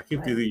 I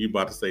keep thinking you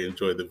about to say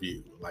enjoy the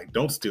view. Like,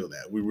 don't steal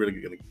that. We're really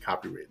gonna get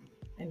copywritten.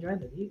 Enjoy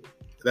the view.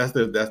 That's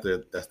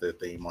their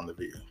theme on the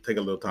view. Take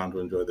a little time to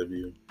enjoy the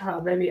view. Oh,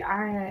 baby, you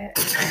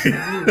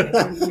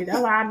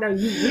know I know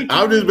you.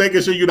 I'm just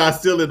making sure you're not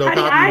stealing no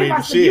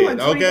copyrighted shit.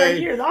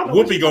 Okay,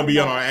 Whoopi gonna be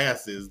on our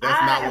asses. That's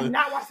I'm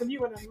not watching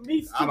you in at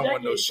least 2 I don't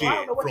want no decades,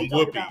 shit so from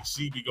Whoopi.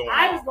 She be going.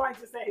 I was going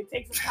to say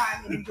take some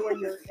time and enjoy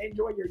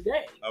your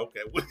day.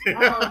 Okay.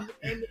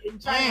 And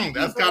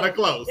that's kind of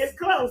close. It's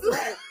close,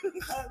 right?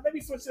 Let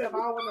me switch it up. I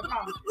don't want to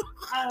promise.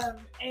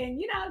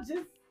 And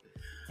just.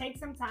 Take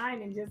some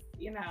time and just,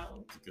 You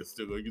can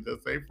still go use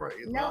that same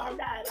phrase. No, I'm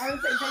not. I would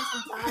say take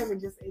some time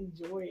and just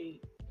enjoy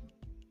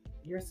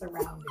your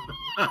surroundings.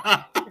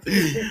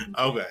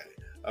 Okay,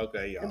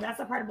 y'all. And that's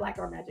a part of Black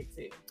Girl Magic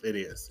too. It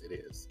is.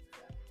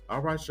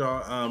 All right,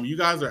 y'all. You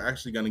guys are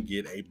actually going to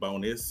get a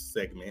bonus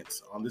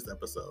segment on this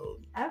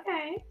episode.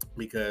 Okay.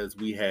 Because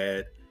we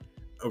had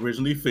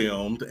originally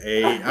taped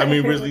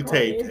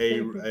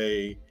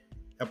a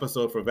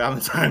episode for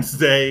Valentine's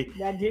Day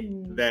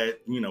that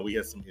we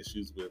had some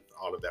issues with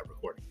all of that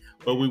recording,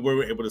 but we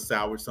were able to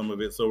salvage some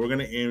of it. So we're going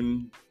to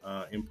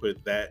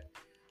input that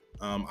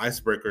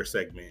icebreaker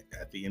segment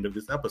at the end of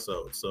this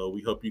episode. So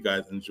we hope you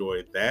guys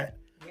enjoyed that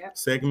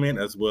segment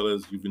as well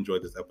as you've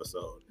enjoyed this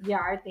episode. Yeah,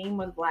 our theme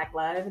was Black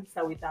Love,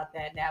 so we thought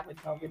that would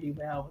go really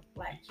well with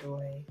Black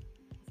Joy.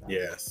 So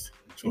yes,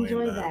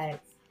 enjoy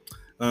that.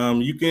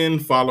 You can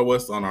follow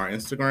us on our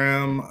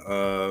Instagram,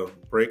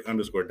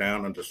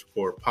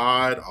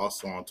 break_down_pod,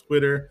 also on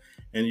Twitter.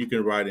 And you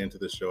can write into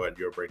the show at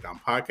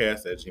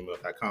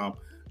yourbreakdownpodcast@gmail.com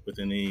with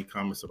any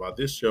comments about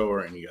this show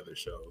or any other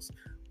shows.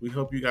 We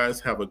hope you guys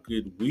have a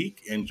good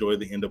week. Enjoy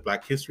the end of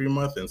Black History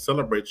Month and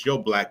celebrate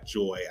your Black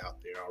joy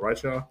out there. All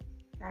right, y'all?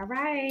 All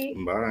right.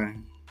 Bye.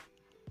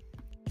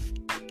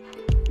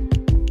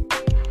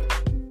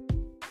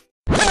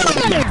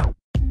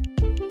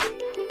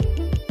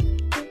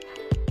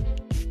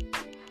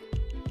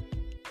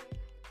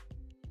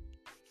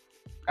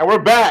 And we're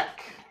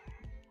back.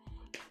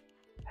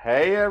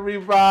 Hey,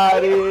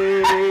 everybody.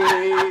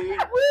 Hey.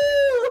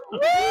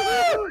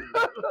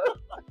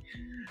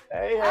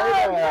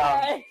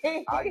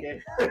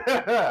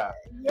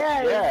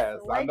 Yes.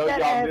 I know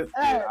y'all missed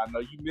it. I know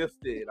you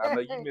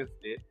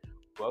missed it.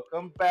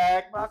 Welcome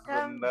back.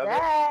 Welcome to another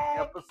back.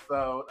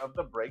 episode of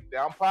the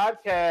Breakdown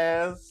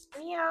Podcast.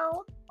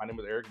 Meow. My name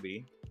is Eric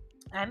B.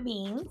 I'm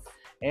Beans.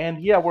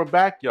 And yeah, we're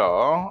back,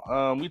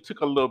 y'all. We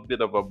took a little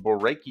bit of a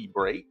break.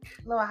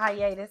 Little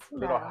hiatus.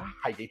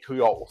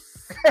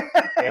 Hiatus.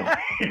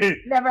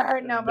 Never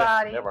hurt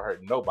nobody. Never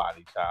hurt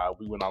nobody, child.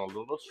 We went on a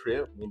little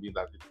trip. We did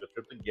a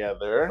trip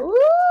together. Ooh,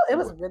 it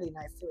was really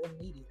nice too and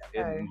needed.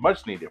 Okay? And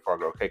much needed for our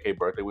girl KK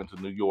birthday. Went to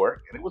New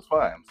York and it was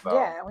fun. So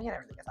yeah, we had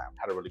a really good time.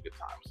 Had a really good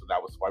time. So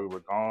that was why we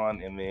were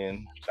gone. And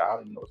then,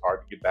 child, it's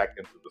hard to get back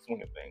into the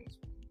swing of things.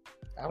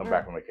 Come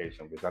back from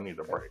vacation because I need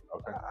a break.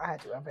 Okay. I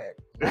had to unpack.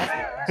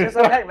 Just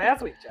unpack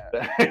last week, child.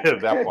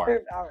 That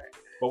part. All right.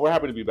 But we're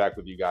happy to be back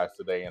with you guys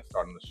today and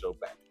starting the show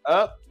back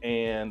up.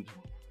 And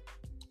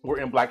we're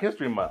in Black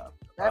History Month.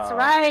 That's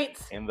right.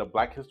 In the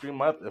Black History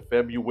Month of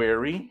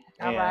February.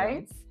 All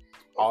right.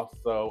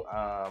 Also,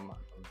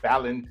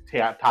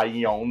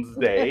 Valentine's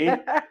Day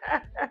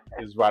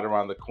is right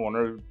around the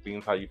corner.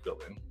 Beans, how you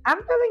feeling?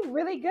 I'm feeling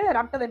really good.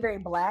 I'm feeling very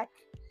black.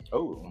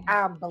 Oh.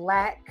 I'm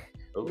black.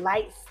 Ooh.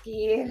 Light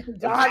skin,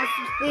 dark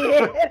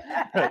skin,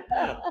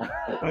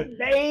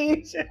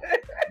 beige.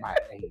 My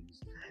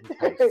age.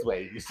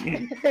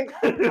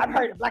 I've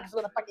heard the blackest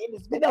motherfucker in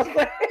this video.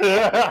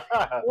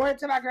 Word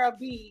to my girl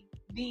B,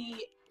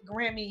 the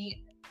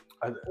Grammy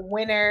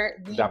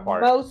winner, the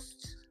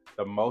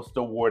most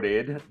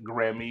awarded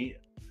Grammy,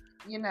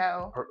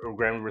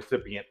 Grammy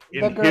recipient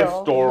in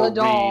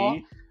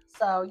history.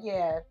 So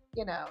yeah,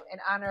 in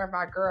honor of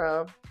my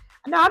girl.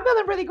 No, I'm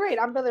feeling really great.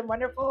 I'm feeling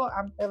wonderful.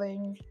 I'm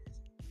feeling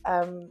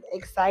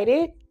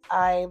excited.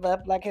 I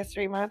love Black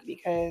History Month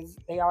because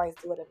they always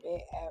do an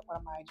event at one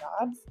of my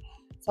jobs.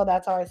 So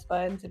that's always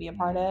fun to be a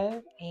part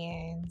of.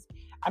 And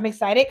I'm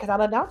excited because I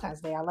love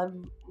Valentine's Day. I love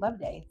Love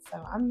Day.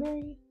 So I'm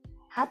very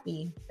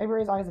happy.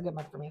 February is always a good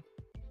month for me.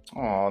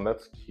 Oh,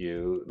 that's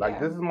cute.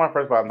 This is my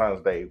first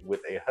Valentine's Day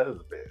with a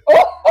husband.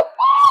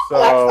 So,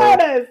 Black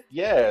sodas.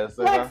 Yes.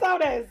 Black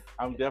sodas.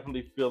 I'm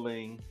definitely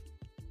feeling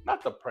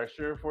not the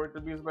pressure for it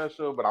to be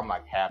special, but I'm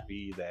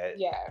happy that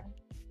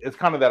it's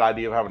kind of that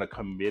idea of having a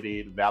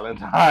committed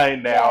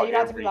Valentine now. Yeah, you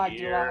have to be like,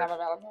 do I have a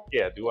Valentine?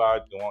 Yeah, don't I?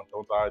 Do I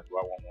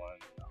want one?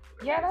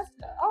 Yeah, that's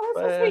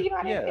so sweet.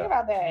 I didn't think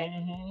about that.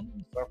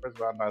 Mm-hmm. It's our first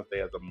Valentine's Day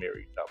as a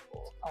married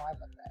couple. Oh, I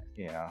love that.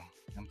 Yeah.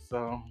 And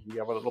so we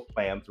have a little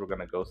plans. We're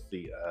gonna go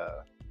see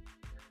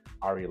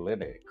Ari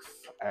Lennox,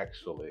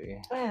 actually.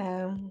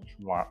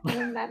 Tomorrow.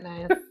 Isn't that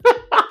nice?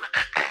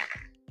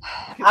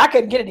 I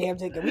couldn't get a damn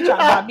ticket. We tried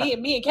to buy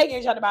me and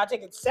KK tried to buy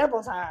tickets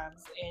several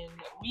times, and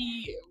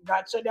we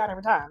got shut down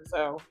every time.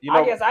 So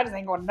I guess I just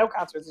ain't going to no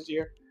concerts this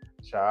year.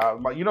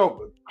 Child,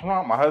 come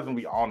on, my husband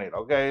be on it,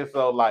 okay?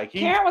 So like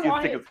he gets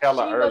tickets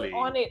hella early. She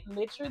was on it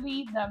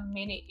literally the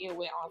minute it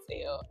went on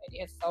sale,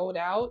 and it sold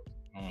out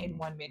in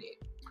 1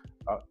 minute.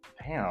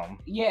 Damn.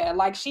 Yeah,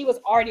 like she was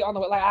already on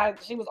the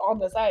she was on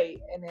the site,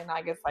 and then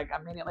I guess like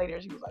a minute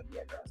later she was like,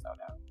 "Yeah, girl, sold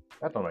out."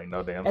 That don't make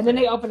no damn sense. And then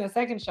they opened a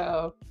second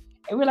show,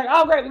 and we were like,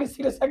 "Oh, great, we can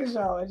see the second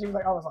show." And she was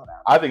like, "Oh, it's sold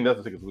out." I think that's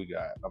the tickets we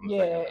got.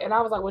 Yeah, and I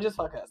was like, "Well, just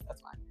fuck us.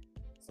 That's fine."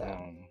 So,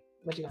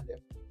 what you gonna do?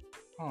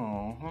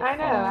 Oh, I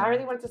know. I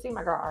really wanted to see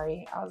my girl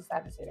Ari. I was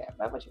sad to see that,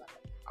 but what you gonna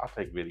do? I'll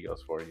take videos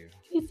for you.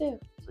 Please do.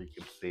 So you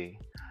can see.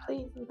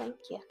 Please and thank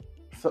you.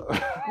 So,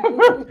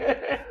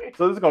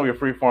 so this is gonna be a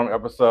free-form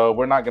episode.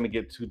 We're not gonna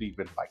get too deep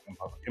into like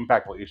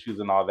impactful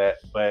issues and all that,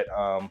 but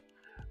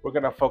we're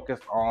gonna focus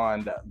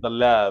on the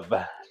love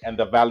and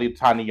the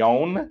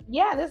Valentinion.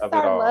 Yeah, this is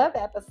our love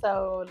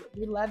episode.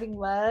 We're loving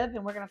love,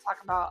 and we're gonna talk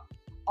about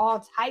all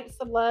types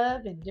of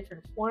love and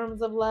different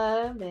forms of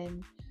love,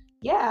 and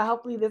yeah,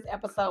 hopefully this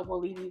episode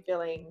will leave you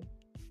feeling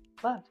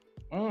loved.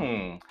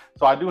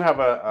 So I do have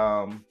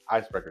a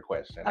icebreaker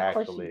question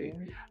actually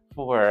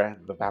for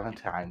the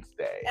Valentine's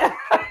Day.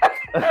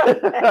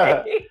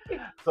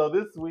 So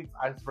this week's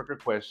icebreaker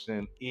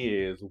question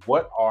is,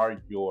 what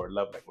are your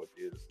love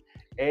languages?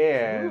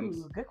 And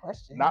good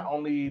question. Not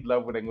only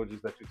love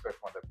languages that you expect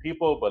from other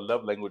people, but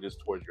love languages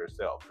towards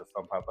yourself. Because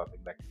sometimes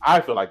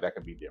I feel like that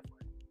can be different.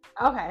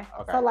 Okay.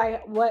 So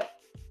like what?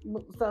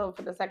 So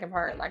for the second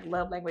part, like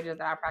love languages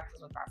that I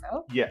practice with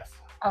myself? Yes.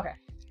 Okay.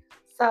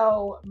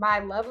 So my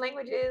love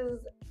languages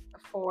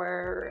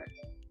for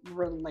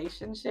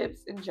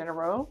relationships in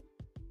general,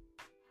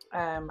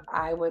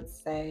 I would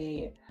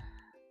say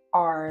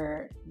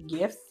are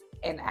gifts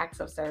and acts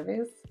of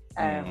service.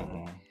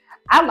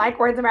 I like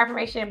words of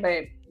affirmation,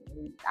 but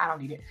I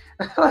don't need it.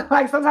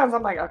 Like sometimes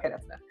I'm like, okay,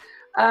 that's enough.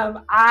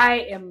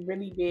 I am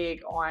really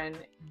big on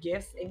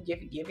gifts and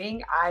gift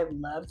giving. I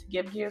love to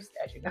give gifts,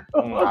 as you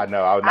know. I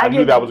know. I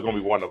knew that was going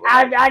to be one of them.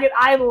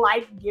 I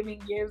like giving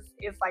gifts.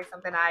 It's like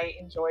something I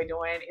enjoy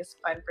doing. It's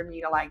fun for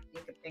me to like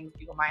think of things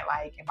people might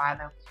like and buy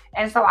them.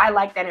 And so I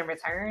like that in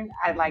return.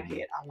 I like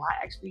it a lot,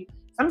 actually.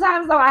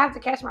 Sometimes though, I have to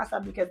catch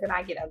myself because then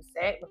I get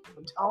upset when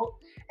people don't.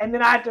 And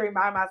then I have to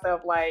remind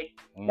myself, like,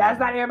 that's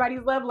not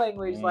everybody's love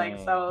language. Like,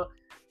 so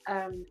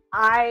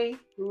I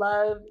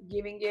love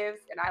giving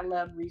gifts and I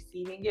love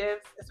receiving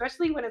gifts,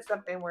 especially when it's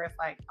something where it's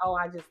like, oh,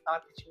 I just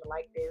thought that you would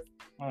like this,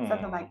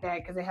 something like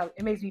that, because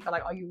it makes me feel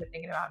like, oh, you were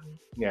thinking about me.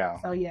 Yeah.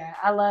 So yeah,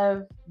 I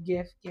love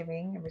gift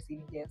giving and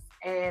receiving gifts,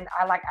 and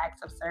I like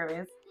acts of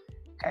service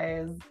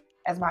because,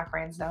 as my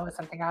friends know, it's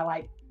something I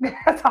like.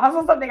 It's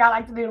also something I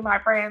like to do to my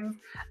friends.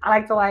 I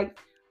like to like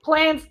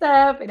plan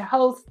stuff and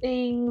host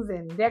things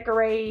and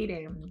decorate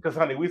and. Because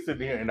honey, we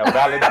sitting here in a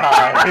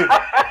Valentine's.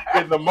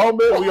 In the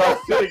moment, we are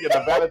sitting in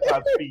a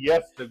Valentine's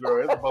fiesta,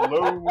 girl. It's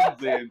balloons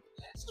and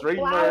streamers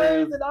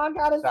flowers and all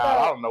kind of stuff.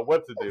 I don't know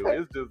what to do.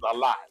 It's just a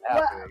lot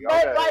happening.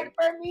 But like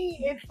for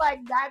me, it's like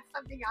that's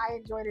something I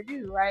enjoy to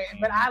do, right?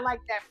 But I like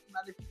that from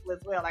other people as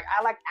well. Like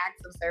I like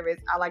acts of service.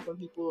 I like when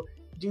people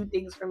do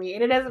things for me,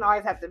 and it doesn't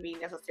always have to be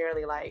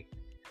necessarily like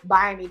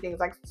buying me things.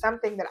 Like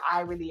something that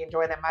I really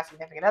enjoy that my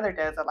significant other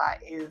does a lot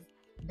is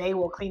they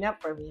will clean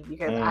up for me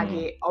because I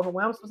get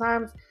overwhelmed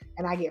sometimes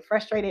and I get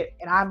frustrated,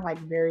 and I'm like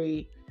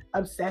very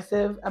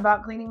obsessive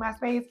about cleaning my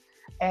space,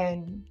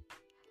 and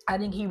I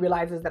think he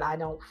realizes that I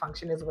don't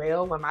function as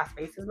well when my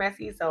space is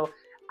messy. So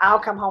I'll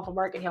come home from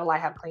work and he'll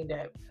like have cleaned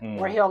up,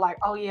 or he'll like,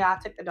 oh yeah,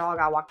 I took the dog,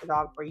 I walked the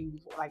dog for you.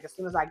 Like as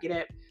soon as I get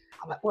up,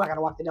 I'm like, oh, I gotta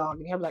walk the dog,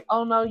 and he'll be like,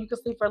 oh no, you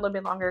can sleep for a little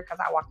bit longer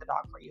because I walked the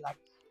dog for you. Like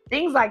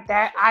things like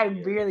that, I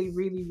really,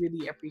 really,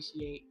 really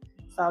appreciate.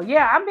 So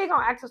yeah, I'm big on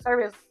acts of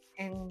service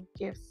and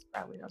gifts.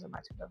 Probably those are my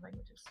two love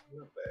languages.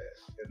 Not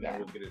bad. And then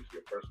we'll get into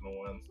your personal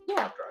ones.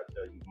 Yeah. After I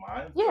tell you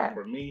mine. Yeah.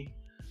 So for me,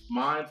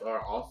 mine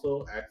are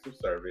also acts of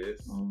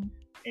service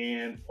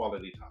and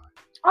quality time.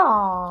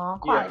 Aww,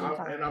 quality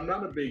time. And I'm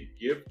not a big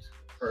gift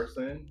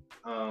person.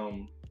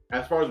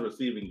 As far as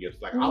receiving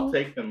gifts, like I'll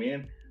take them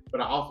in, but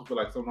I also feel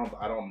like sometimes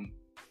I don't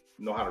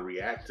know how to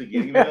react to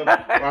getting them, or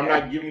I'm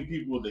not giving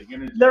people the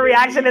energy, the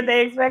reaction that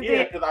they expected.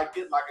 Yeah, because I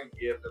get like a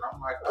gift and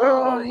I'm like,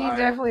 oh, he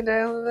definitely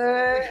does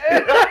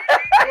that.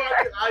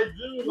 I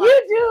do. Like,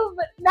 you do,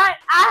 but not.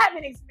 I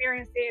haven't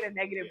experienced it in a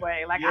negative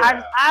way. Like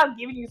I've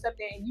given you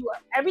something, and you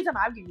every time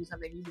I've given you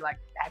something, you be like,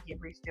 "I get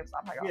appreciative." So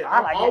I'm like, oh,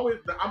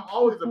 I'm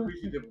always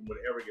appreciative of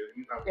whatever it is.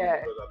 Anytime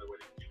people goes out their way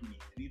to give me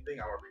anything,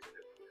 I'm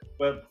appreciative.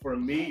 But for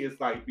me, it's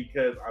like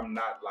because I'm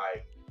not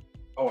like,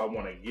 oh, I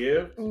want to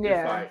give.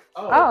 Yeah. It's like,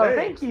 oh,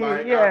 thank you.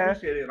 Like, I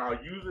appreciate it, and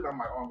I'll use it. I'm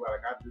like, oh, I'm glad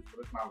I got this,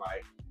 but it's not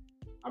like,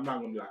 I'm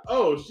not gonna be like,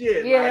 oh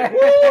shit, Yeah. like,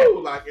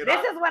 woo, like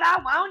This is what I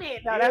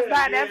wanted. No, that's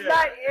not Eric's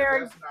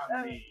that's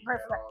not me.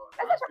 personality. At all.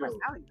 That's not your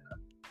personality though.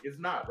 It's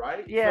not,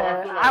 right?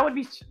 Yeah, So I would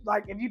be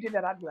like, if you did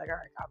that, I'd be like, all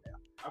right, calm down.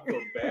 I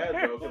feel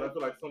bad though, because I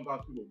feel like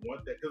sometimes people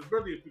want that. Because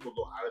really, if people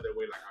go out of their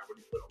way, like I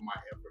really put my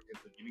effort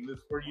into getting this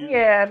for you.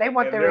 Yeah, they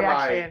want and the they're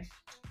reaction.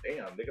 Like,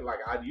 damn, nigga, like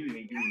you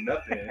didn't give me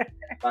nothing,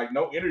 like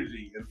no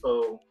energy, and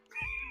so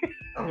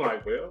I'm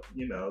like, well,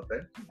 you know,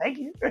 thank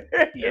you.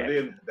 Yeah. And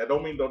then that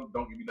don't mean don't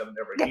give me nothing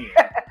ever again,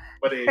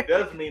 but it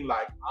does mean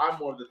like I'm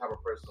more of the type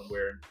of person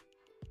where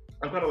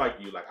I'm kind of like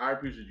you. Like I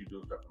appreciate you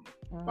doing stuff for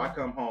me. If I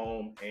come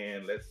home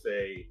and let's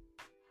say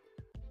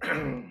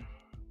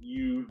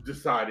you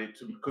decided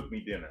to cook me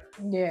dinner,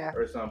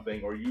 or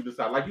something, or you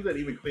decide, like you said,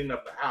 even cleaning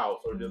up the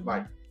house, or just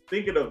like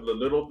thinking of the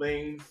little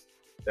things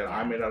that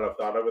I may not have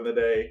thought of in the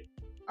day.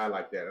 I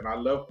like that, and I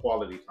love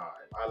quality time.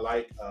 I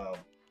like,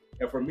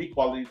 and for me,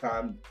 quality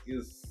time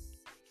is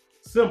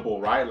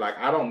simple, right? Like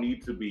I don't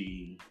need to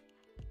be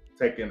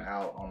taken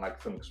out on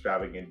like some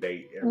extravagant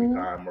date every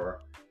time,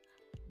 or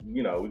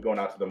you know, we going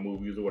out to the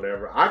movies or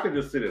whatever. I could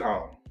just sit at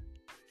home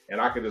and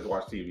I could just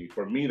watch TV.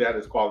 For me, that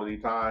is quality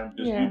time.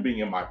 Just you being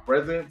in my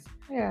presence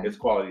is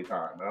quality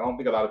time. And I don't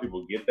think a lot of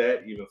people get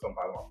that. Even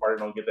sometimes my partner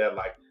don't get that.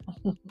 Like,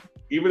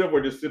 even if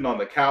we're just sitting on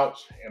the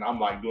couch and I'm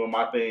like doing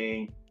my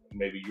thing,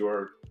 maybe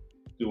you're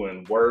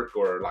doing work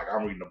or like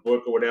I'm reading a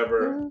book or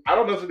whatever. I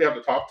don't necessarily have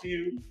to talk to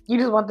you. You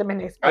just want them in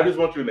their space. I just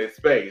want you in their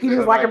space. You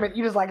just like them.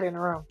 You just like it in the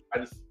room. I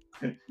just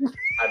like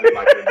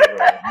it in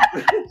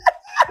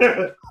the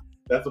room.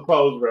 That's a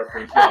Pose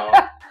reference, y'all.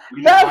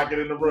 We just like it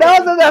in the room. Those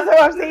of us who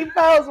have seen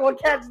Pose will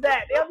catch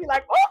that. They'll be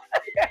like, "Oh."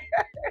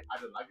 I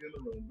just like it in the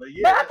room, but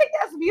yeah. But I think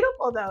that's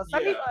beautiful, though.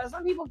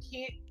 Some people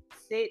can't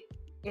sit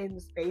in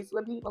space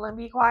with people and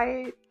be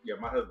quiet. Yeah,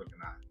 my husband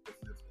cannot.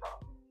 It's a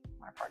problem.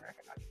 My partner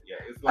cannot. Yeah,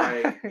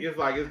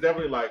 it's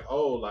definitely like,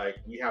 oh, like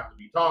we have to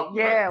be talking.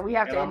 Yeah, like, we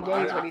have to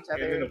engage with each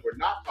other. And then if we're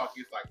not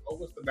talking, it's like, oh,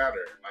 what's the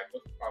matter? Like,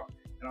 what's the problem?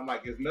 And I'm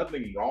like, is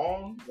nothing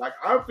wrong? Like,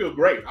 I feel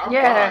great. I'm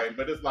fine.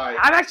 But it's like,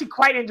 I'm actually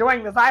quite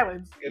enjoying the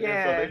silence. And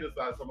then so they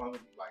decide, someone will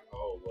be like,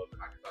 oh, well, then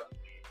I can talk to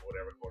you or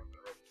whatever.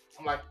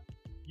 I'm like,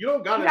 you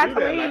don't gotta do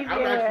that. Like,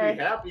 I'm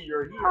actually happy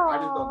you're here. Aww. I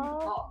just don't need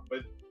to talk. But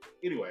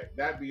anyway,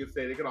 that being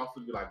said, it can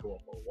also be like going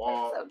for a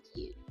walk,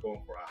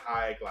 going for a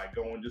hike, like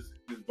just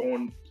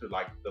going to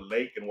like the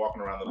lake and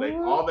walking around the lake.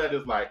 All that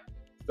is like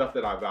stuff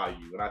that I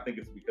value. And I think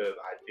it's because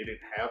I didn't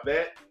have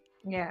that.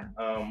 Yeah.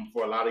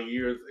 For a lot of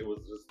years, it was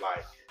just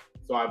like,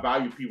 so I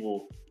value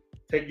people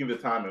taking the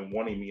time and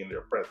wanting me in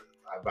their presence.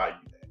 I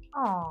value that.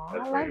 Oh,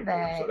 That's I very like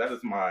that. So that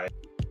is my